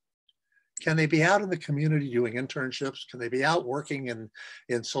a day? Can they be out in the community doing internships? Can they be out working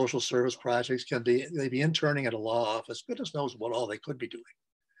in social service projects? Can they be interning at a law office? Goodness knows what all they could be doing,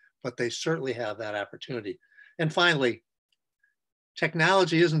 but they certainly have that opportunity. And finally,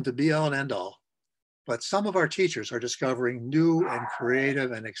 technology isn't the be all and end all, but some of our teachers are discovering new and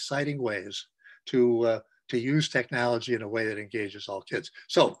creative and exciting ways to use technology in a way that engages all kids.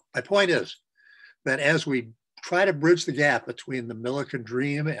 So my point is that as we try to bridge the gap between the Milliken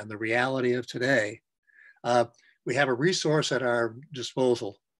dream and the reality of today, we have a resource at our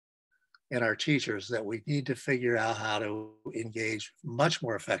disposal in our teachers that we need to figure out how to engage much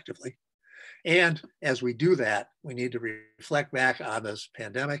more effectively. And as we do that, we need to reflect back on this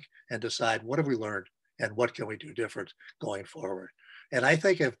pandemic and decide what have we learned and what can we do different going forward. And I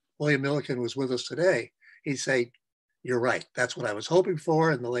think if William Milliken was with us today, he'd say, you're right. That's what I was hoping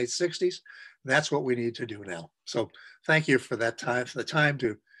for in the late 60s. That's what we need to do now. So thank you for that time, for the time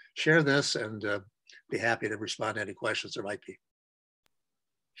to share this, and be happy to respond to any questions there might be.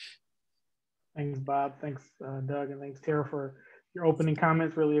 Thanks, Bob. Thanks, Doug, and thanks, Tara, for your opening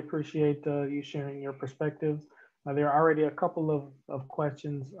comments. Really appreciate you sharing your perspectives. There are already a couple of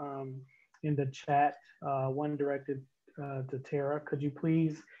questions in the chat, one directed to Tara. Could you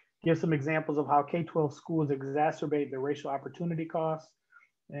please give some examples of how K-12 schools exacerbate the racial opportunity costs,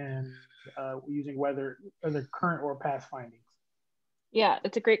 and using whether current or past findings? Yeah,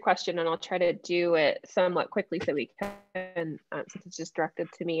 that's a great question, and I'll try to do it somewhat quickly so we can, since it's just directed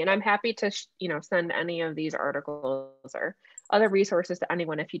to me. And I'm happy to, send any of these articles or other resources to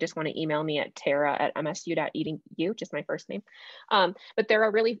anyone if you just want to email me at tara@msu.edu, just my first name. But there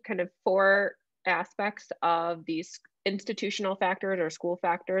are really kind of 4 aspects of these institutional factors or school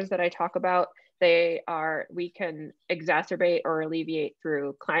factors that I talk about. We can exacerbate or alleviate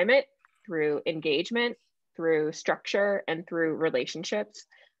through climate, through engagement, through structure, and through relationships.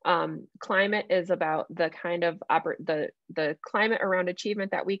 Climate is about the kind of the climate around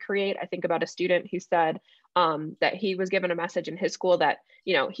achievement that we create. I think about a student who said that he was given a message in his school that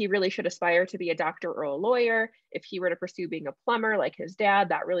he really should aspire to be a doctor or a lawyer. If he were to pursue being a plumber like his dad,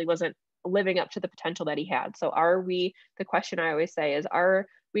 that really wasn't living up to the potential that he had. So the question I always say is, are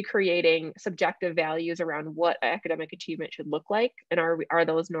we creating subjective values around what academic achievement should look like? And are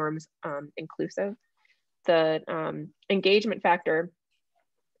those norms inclusive? The engagement factor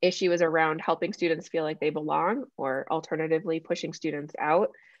issue is around helping students feel like they belong, or alternatively pushing students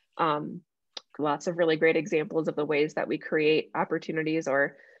out. Lots of really great examples of the ways that we create opportunities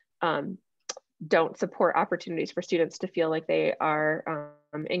or don't support opportunities for students to feel like they are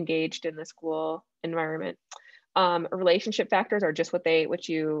engaged in the school environment. Relationship factors are just what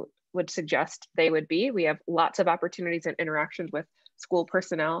you would suggest they would be. We have lots of opportunities and interactions with school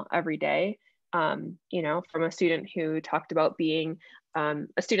personnel every day. From a student who talked about being a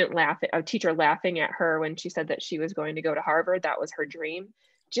teacher laughing at her when she said that she was going to go to Harvard. That was her dream.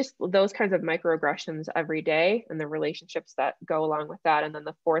 Just those kinds of microaggressions every day, and the relationships that go along with that. And then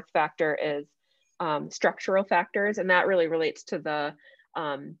the 4th factor is structural factors, and that really relates to the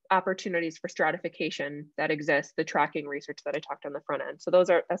opportunities for stratification that exist, the tracking research that I talked on the front end. So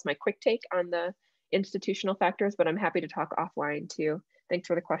that's my quick take on the institutional factors, but I'm happy to talk offline too. Thanks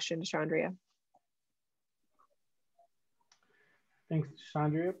for the question, Chandria. Thanks,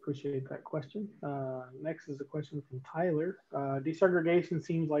 Chandria. Appreciate that question. Next is a question from Tyler. Desegregation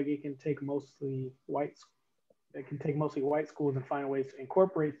seems like it can take mostly white schools and find ways to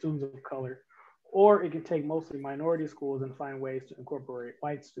incorporate students of color, or it can take mostly minority schools and find ways to incorporate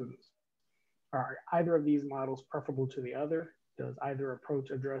white students. Are either of these models preferable to the other? Does either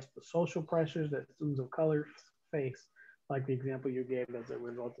approach address the social pressures that students of color face, like the example you gave as a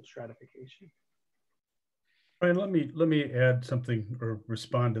result of stratification? Brian, let me add something or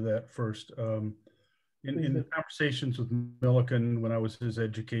respond to that first. In the conversations with Milliken, when I was his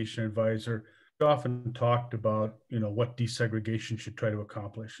education advisor, we often talked about what desegregation should try to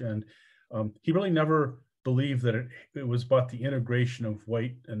accomplish, and he really never believed that it was about the integration of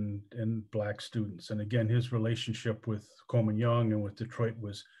white and Black students. And again, his relationship with Coleman Young and with Detroit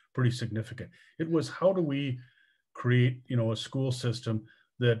was pretty significant. It was, how do we create a school system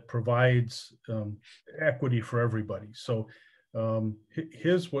that provides equity for everybody? So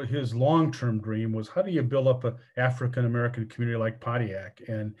his long-term dream was, how do you build up an African-American community like Pontiac?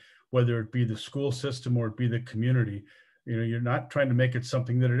 And whether it be the school system or it be the community, you're not trying to make it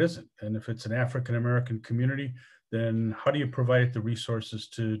something that it isn't. And if it's an African-American community, then how do you provide the resources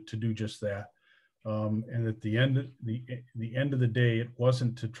to do just that? And at the end of the day, it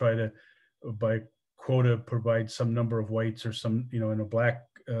wasn't to try to, by quota, provide some number of whites or some, in a Black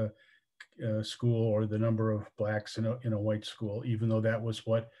school, or the number of Blacks in a white school, even though that was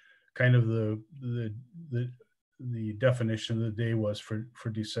what kind of the definition of the day was for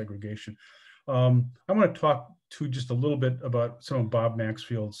desegregation. I'm going to talk to just a little bit about some of Bob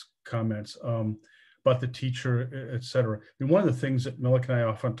Maxfield's comments about the teacher, et cetera. And one of the things that Milliken and I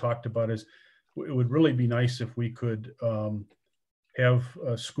often talked about is, it would really be nice if we could have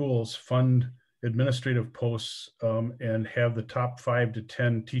schools fund administrative posts and have the top 5 to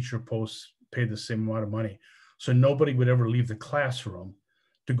 10 teacher posts pay the same amount of money, So nobody would ever leave the classroom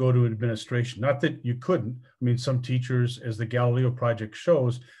to go to administration. Not that you couldn't. I mean, some teachers, as the Galileo Project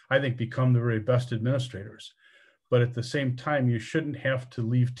shows, I think become the very best administrators. But at the same time, you shouldn't have to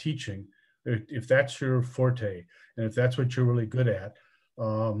leave teaching if that's your forte and if that's what you're really good at,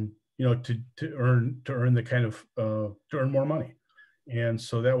 you know, to earn the kind of to earn more money. And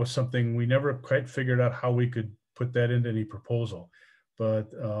so that was something we never quite figured out how we could put that into any proposal.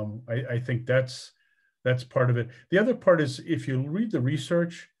 But I think that's part of it. The other part is, if you read the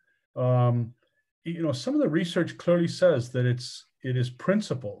research, you know, some of the research clearly says that it is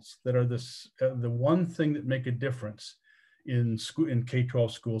principles that are the one thing that make a difference in K-12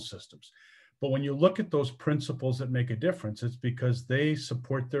 school systems. But when you look at those principles that make a difference, it's because they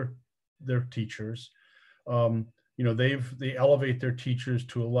support their teachers. You know, they elevate their teachers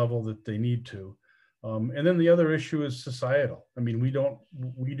to a level that they need to. And then the other issue is societal. I mean,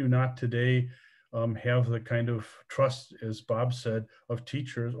 we do not today have the kind of trust, as Bob said, of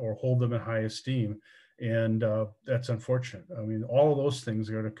teachers or hold them in high esteem. And that's unfortunate. I mean, all of those things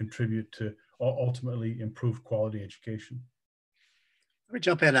are going to contribute to ultimately improve quality education. Let me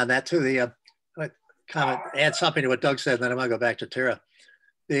jump in on that too. The comment, add something to what Doug said, and then I'm going to go back to Tara.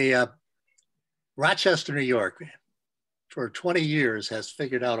 The Rochester, New York, for 20 years has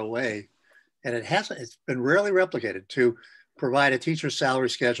figured out a way, and it's been rarely replicated, to provide a teacher's salary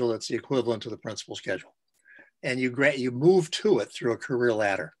schedule that's the equivalent to the principal schedule. And you move to it through a career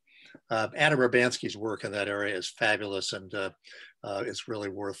ladder. Adam Urbanski's work in that area is fabulous, and it's really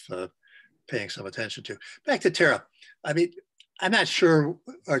worth paying some attention to. Back to Tara. I mean, I'm not sure,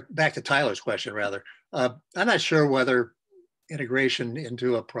 or back to Tyler's question rather, I'm not sure whether integration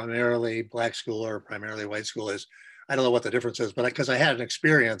into a primarily Black school or a primarily white school is, I don't know what the difference is, but because I had an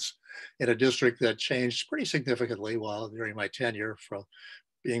experience in a district that changed pretty significantly during my tenure, from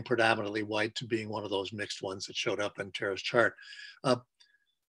being predominantly white to being one of those mixed ones that showed up in Tara's chart. And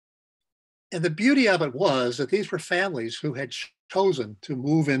the beauty of it was that these were families who had chosen to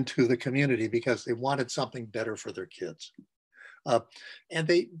move into the community because they wanted something better for their kids. But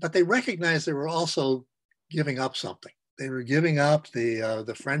they recognized they were also giving up something. They were giving up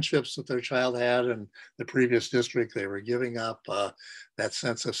the friendships that their child had in the previous district. They were giving up that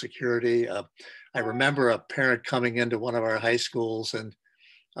sense of security. I remember a parent coming into one of our high schools, and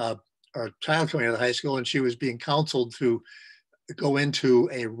our child coming into the high school, and she was being counseled to go into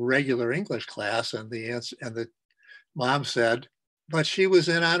a regular English class, and the mom said, but she was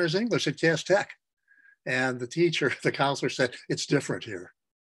in honors English at Cass Tech. And the teacher, the counselor, said, it's different here.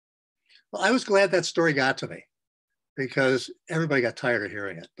 Well, I was glad that story got to me, because everybody got tired of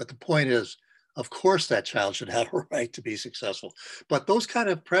hearing it. But the point is, of course, that child should have a right to be successful. But those kind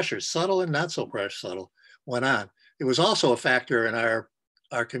of pressures, subtle and not so subtle, went on. It was also a factor in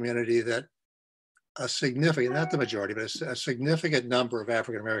our community that a significant, not the majority, but a significant number of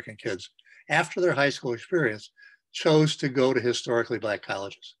African-American kids, after their high school experience, chose to go to historically Black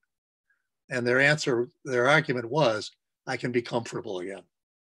colleges. And their argument was, I can be comfortable again.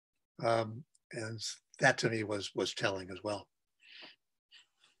 And that to me was telling as well.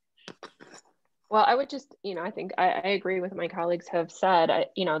 Well, I would just, I think I agree with what my colleagues have said.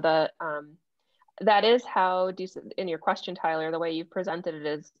 That is how, in your question, Tyler, the way you presented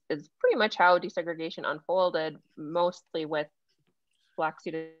it is pretty much how desegregation unfolded, mostly with Black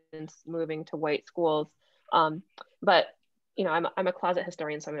students moving to white schools. But I'm a closet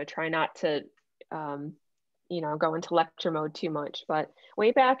historian, so I'm going to try not to, go into lecture mode too much. But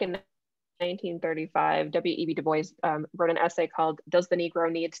way back in 1935, W.E.B. Du Bois wrote an essay called "Does the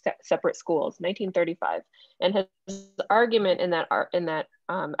Negro Need Separate Schools?" 1935, and his argument in that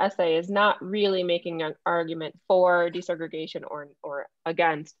essay is not really making an argument for desegregation or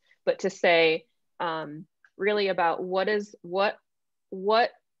against, but to say really about what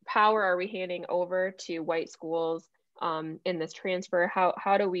power are we handing over to white schools in this transfer?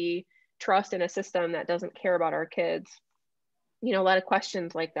 How do we trust in a system that doesn't care about our kids? A lot of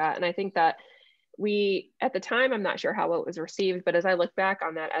questions like that. And I think that at the time, I'm not sure how it was received, but as I look back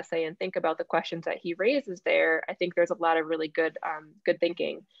on that essay and think about the questions that he raises there, I think there's a lot of really good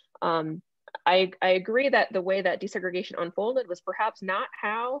thinking. I agree that the way that desegregation unfolded was perhaps not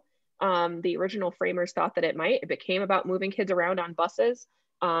how the original framers thought that it might. It became about moving kids around on buses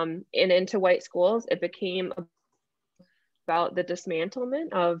and into white schools. It became about the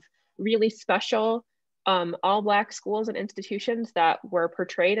dismantlement of really special all Black schools and institutions that were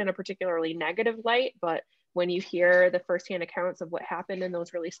portrayed in a particularly negative light. But when you hear the firsthand accounts of what happened in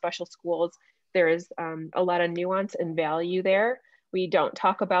those really special schools, there is a lot of nuance and value there. We don't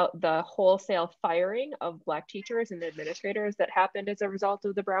talk about the wholesale firing of Black teachers and administrators that happened as a result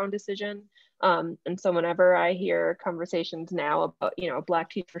of the Brown decision. And so whenever I hear conversations now about, Black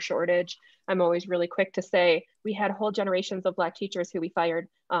teacher shortage, I'm always really quick to say, we had whole generations of Black teachers who we fired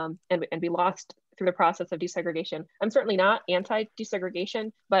and we lost through the process of desegregation. I'm certainly not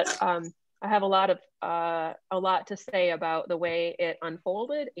anti-desegregation, but I have a lot to say about the way it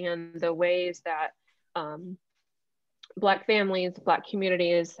unfolded and the ways that Black families, Black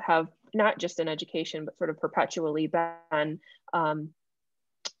communities have not just in education, but sort of perpetually been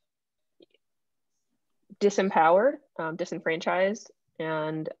disempowered, disenfranchised,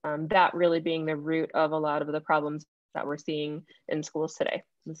 and that really being the root of a lot of the problems that we're seeing in schools today,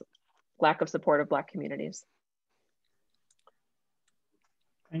 this lack of support of Black communities.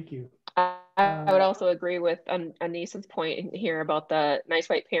 Thank you. I would also agree with Anissa's point here about the Nice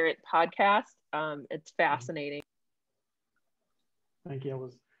White Parent podcast. It's fascinating. Thank you. I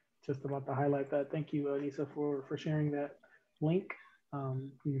was just about to highlight that. Thank you, Anissa, for sharing that link.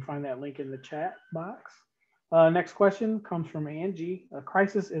 You can find that link in the chat box. Next question comes from Angie. A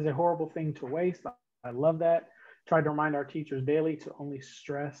crisis is a horrible thing to waste. I love that. Try to remind our teachers daily to only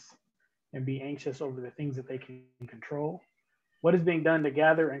stress and be anxious over the things that they can control. What is being done to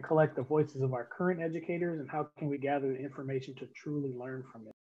gather and collect the voices of our current educators, and how can we gather the information to truly learn from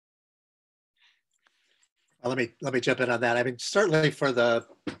it? Well, let me jump in on that. I mean, certainly for the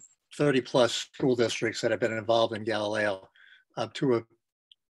 30+ school districts that have been involved in Galileo, to a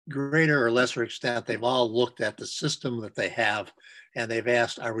greater or lesser extent, they've all looked at the system that they have, and they've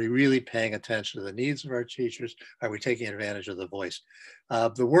asked, are we really paying attention to the needs of our teachers? Are we taking advantage of the voice?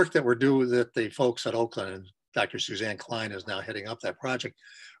 The work that we're doing, that the folks at Oakland, and Dr. Suzanne Klein is now heading up that project,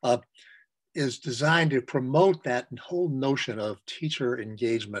 is designed to promote that whole notion of teacher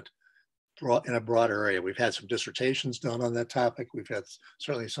engagement in a broader area. We've had some dissertations done on that topic. We've had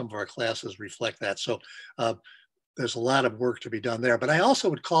certainly some of our classes reflect that. So there's a lot of work to be done there. But I also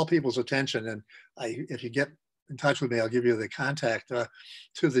would call people's attention, and if you get in touch with me, I'll give you the contact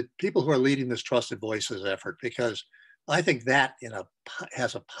to the people who are leading this Trusted Voices effort, because I think that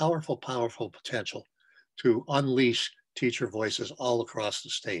has a powerful, powerful potential to unleash teacher voices all across the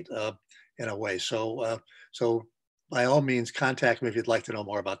state in a way. So by all means, contact me if you'd like to know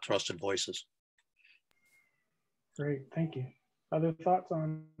more about Trusted Voices. Great, thank you. Other thoughts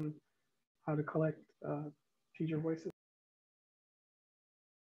on how to collect teacher voices?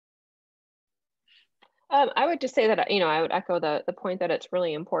 I would just say that, I would echo the point that it's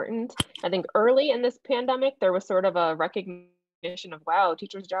really important. I think early in this pandemic, there was sort of a recognition of, wow,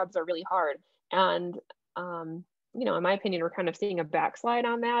 teachers' jobs are really hard. And, in my opinion, we're kind of seeing a backslide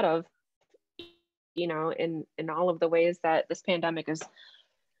on that of, in all of the ways that this pandemic is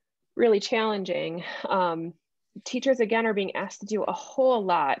really challenging. Teachers, again, are being asked to do a whole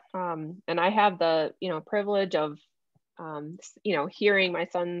lot. And I have the, privilege of, hearing my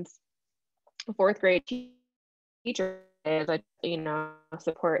son's 4th grade teacher as I,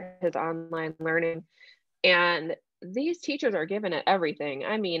 support his online learning. And these teachers are giving it everything.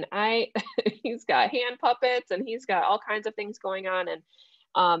 I mean, he's got hand puppets and he's got all kinds of things going on.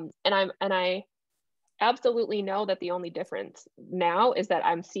 And I absolutely know that the only difference now is that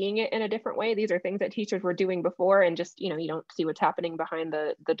I'm seeing it in a different way. These are things that teachers were doing before, and just, you don't see what's happening behind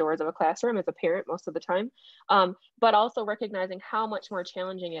the doors of a classroom as a parent most of the time. But also recognizing how much more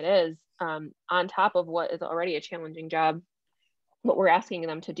challenging it is on top of what is already a challenging job, what we're asking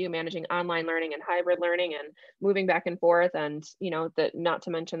them to do, managing online learning and hybrid learning and moving back and forth, and, not to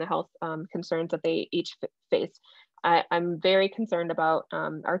mention the health concerns that they each face. I'm very concerned about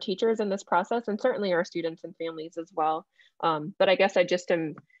our teachers in this process, and certainly our students and families as well. But I guess I just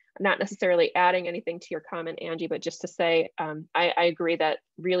am not necessarily adding anything to your comment, Angie, but just to say, I agree that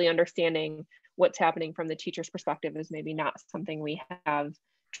really understanding what's happening from the teacher's perspective is maybe not something we have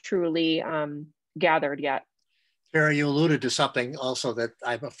truly gathered yet. Tara, you alluded to something also that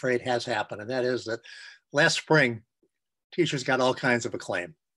I'm afraid has happened, and that is that last spring, teachers got all kinds of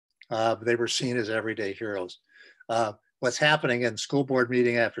acclaim. They were seen as everyday heroes. What's happening in school board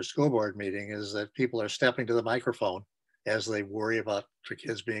meeting after school board meeting is that people are stepping to the microphone as they worry about their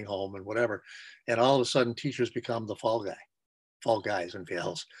kids being home and whatever. And all of a sudden, teachers become the fall guys and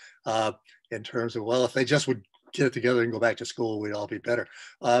gals, in terms of, well, if they just would get it together and go back to school, we'd all be better.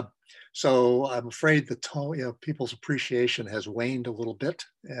 So I'm afraid the tone, people's appreciation has waned a little bit,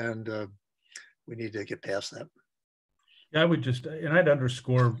 and we need to get past that. Yeah, I would just, and I'd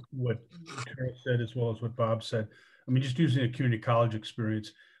underscore what Tara said as well as what Bob said. I mean, just using a community college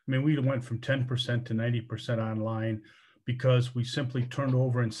experience. I mean, we went from 10% to 90% online because we simply turned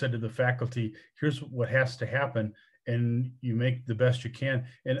over and said to the faculty, here's what has to happen. and you make the best you can.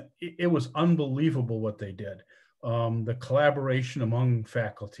 And it was unbelievable what they did. The collaboration among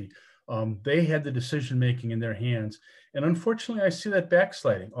faculty, they had the decision-making in their hands. And unfortunately, I see that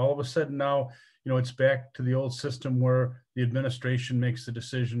backsliding. All of a sudden now, it's back to the old system where the administration makes the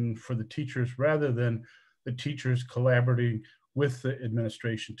decision for the teachers rather than the teachers collaborating with the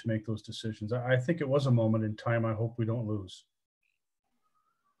administration to make those decisions. I think it was a moment in time I hope we don't lose.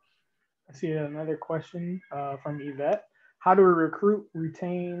 I see another question from Yvette. How do we recruit,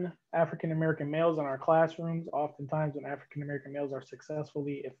 retain African-American males in our classrooms? Oftentimes when African-American males are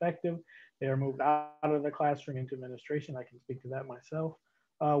successfully effective, they are moved out of the classroom into administration. I can speak to that myself.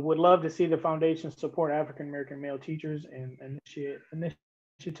 Would love to see the foundation support African-American male teachers and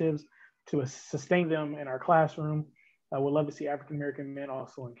initiatives to sustain them in our classroom. I would love to see African-American men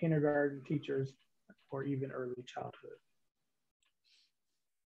also in kindergarten teachers or even early childhood.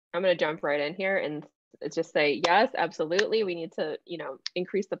 I'm going to jump right in here and just say, yes, absolutely. We need to,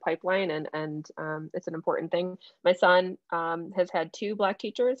 increase the pipeline and it's an important thing. My son has had 2 Black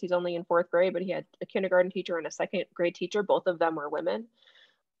teachers. He's only in 4th grade, but he had a kindergarten teacher and a 2nd grade teacher. Both of them were women.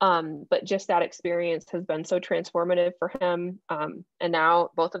 But just that experience has been so transformative for him. And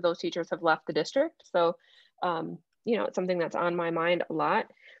now both of those teachers have left the district. So, it's something that's on my mind a lot.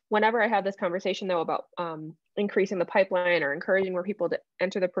 Whenever I have this conversation though about increasing the pipeline or encouraging more people to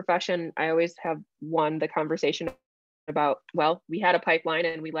enter the profession, I always have the conversation about, well, we had a pipeline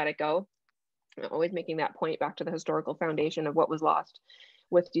and we let it go. I'm always making that point back to the historical foundation of what was lost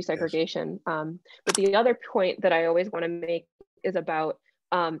with desegregation. Yes. But the other point that I always want to make is about,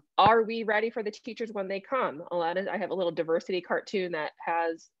 are we ready for the teachers when they come? I have a little diversity cartoon that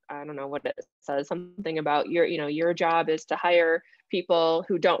has, I don't know what it says, something about your job is to hire people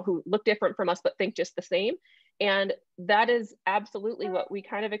who look different from us, but think just the same. And that is absolutely what we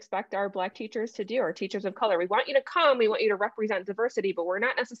kind of expect our Black teachers to do, our teachers of color. We want you to come, we want you to represent diversity, but we're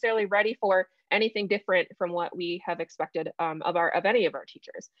not necessarily ready for anything different from what we have expected of any of our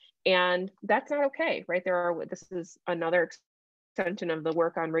teachers. And that's not okay, right? This is another extension of the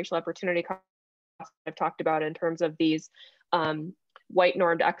work on racial opportunity costs I've talked about in terms of these white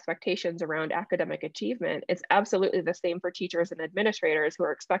normed expectations around academic achievement. It's absolutely the same for teachers and administrators who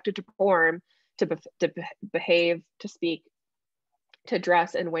are expected to perform, to behave, to speak, to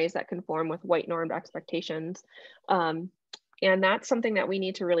dress in ways that conform with white normed expectations. And that's something that we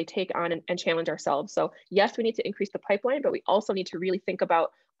need to really take on and challenge ourselves. So yes, we need to increase the pipeline, but we also need to really think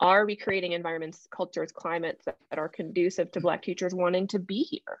about, are we creating environments, cultures, climates that are conducive to Black teachers wanting to be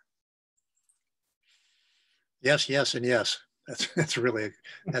here? Yes, yes, and yes. That's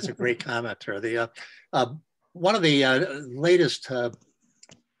a great comment, Tara. One of the latest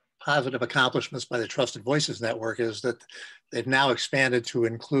positive accomplishments by the Trusted Voices Network is that they've now expanded to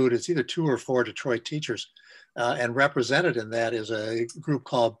include, it's either 2 or 4 Detroit teachers, and represented in that is a group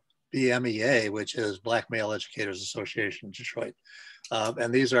called BMEA, which is Black Male Educators Association in Detroit.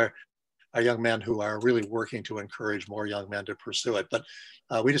 And these are young men who are really working to encourage more young men to pursue it. But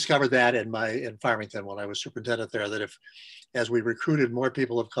we discovered that in Farmington when I was superintendent there, that as we recruited more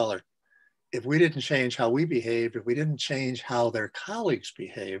people of color, if we didn't change how we behaved, if we didn't change how their colleagues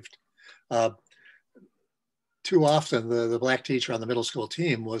behaved, too often the Black teacher on the middle school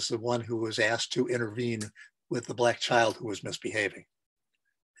team was the one who was asked to intervene with the Black child who was misbehaving.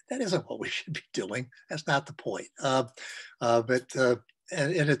 That isn't what we should be doing. That's not the point. And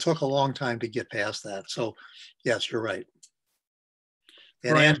it took a long time to get past that. So yes, you're right.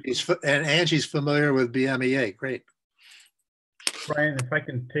 And Angie's familiar with BMEA. Great. Brian, if I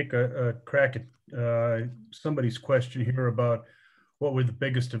can take a crack at somebody's question here about what was the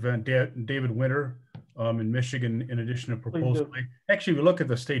biggest event, David Winter in Michigan, in addition to proposal. Actually, if we look at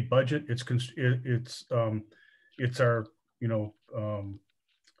the state budget, it's our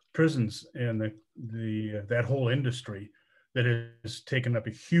prisons and that whole industry that has taken up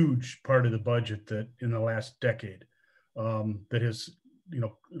a huge part of the budget that in the last decade that has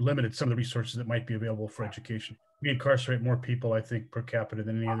limited some of the resources that might be available for education. We incarcerate more people, I think, per capita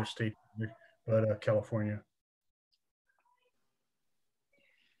than any other state but California.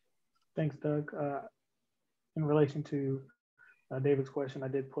 Thanks, Doug. In relation to David's question, I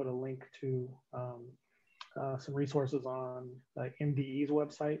did put a link to some resources on MDE's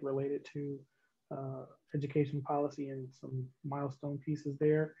website related to education policy and some milestone pieces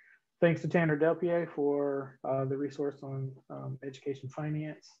there. Thanks to Tanner Delpier for the resource on education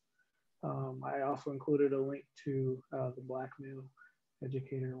finance. I also included a link to the Black Male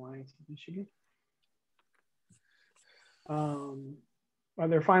Educator Alliance of Michigan. Are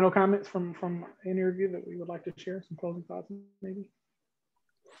there final comments from any of you that we would like to share? Some closing thoughts, maybe?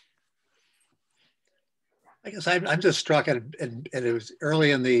 I guess I'm just struck, and it was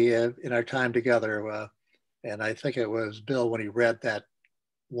early in our time together, and I think it was Bill when he read that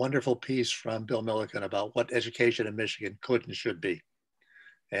wonderful piece from Bill Milliken about what education in Michigan could and should be.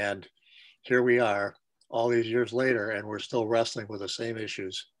 And here we are all these years later, and we're still wrestling with the same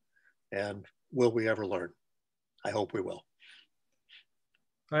issues. And will we ever learn? I hope we will.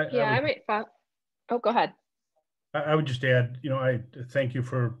 I might. Oh, go ahead. I would just add, I thank you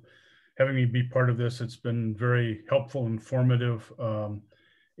for having me be part of this. It's been very helpful, informative, and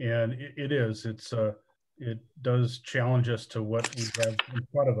it does challenge us to what we have in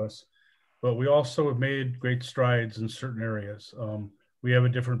front of us. But we also have made great strides in certain areas. We have a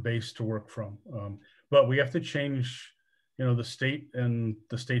different base to work from, but we have to change, the state and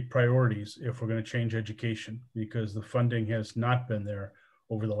the state priorities if we're going to change education, because the funding has not been there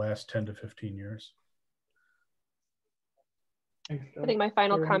over the last 10 to 15 years. I think my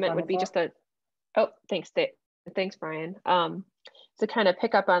final comment would be just thanks, Dave. Thanks, Brian. To kind of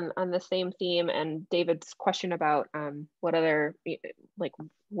pick up on the same theme and David's question about what other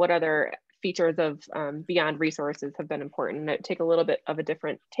features of beyond resources have been important. I'd take a little bit of a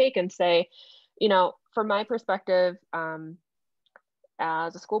different take and say, from my perspective,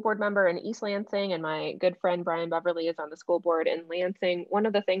 as a school board member in East Lansing, and my good friend Brian Beverly is on the school board in Lansing, one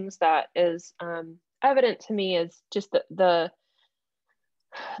of the things that is evident to me is just the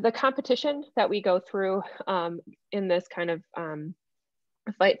competition that we go through in this kind of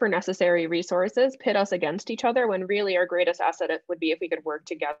fight for necessary resources pit us against each other, when really our greatest asset would be if we could work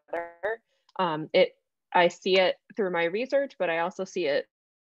together. I see it through my research, but I also see it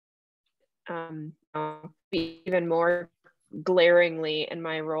even more glaringly in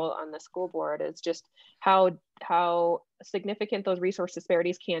my role on the school board, is just how significant those resource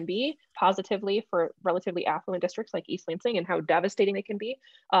disparities can be positively for relatively affluent districts like East Lansing, and how devastating they can be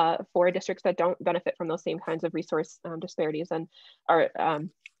for districts that don't benefit from those same kinds of resource disparities, and are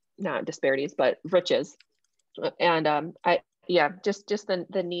not disparities, but riches. And just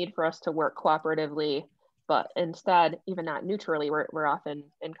the need for us to work cooperatively, but instead, even not neutrally, we're often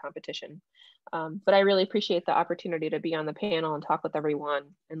in competition. But I really appreciate the opportunity to be on the panel and talk with everyone,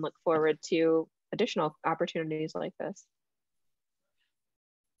 and look forward to additional opportunities like this.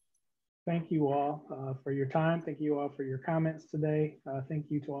 Thank you all for your time. Thank you all for your comments today. Thank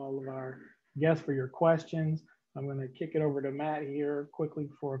you to all of our guests for your questions. I'm going to kick it over to Matt here quickly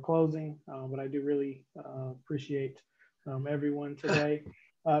for closing, but I do really appreciate everyone today.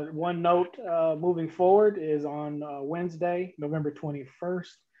 One note moving forward is on Wednesday, November 21st,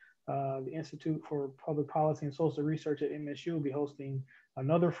 the Institute for Public Policy and Social Research at MSU will be hosting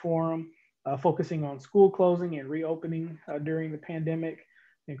another forum focusing on school closing and reopening during the pandemic.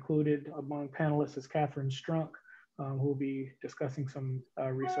 Included among panelists is Catherine Strunk, who will be discussing some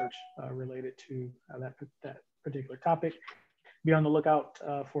research related to that particular topic. Be on the lookout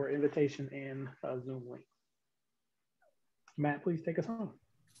for invitation and Zoom link. Matt, please take us home.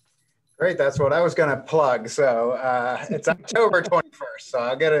 Great, that's what I was going to plug. So it's October 21st. So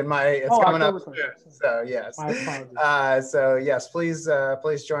I'll get in my. It's coming up soon. So yes. So yes, please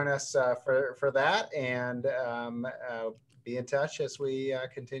join us for that, and be in touch as we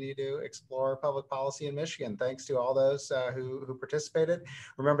continue to explore public policy in Michigan. Thanks to all those who participated.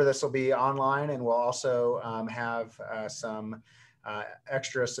 Remember, this will be online, and we'll also have some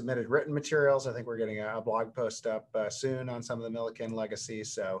extra submitted written materials. I think we're getting a blog post up soon on some of the Milliken Legacy.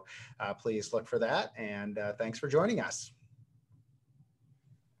 So please look for that. And thanks for joining us.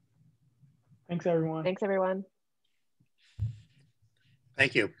 Thanks, everyone. Thanks, everyone.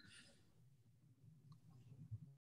 Thank you.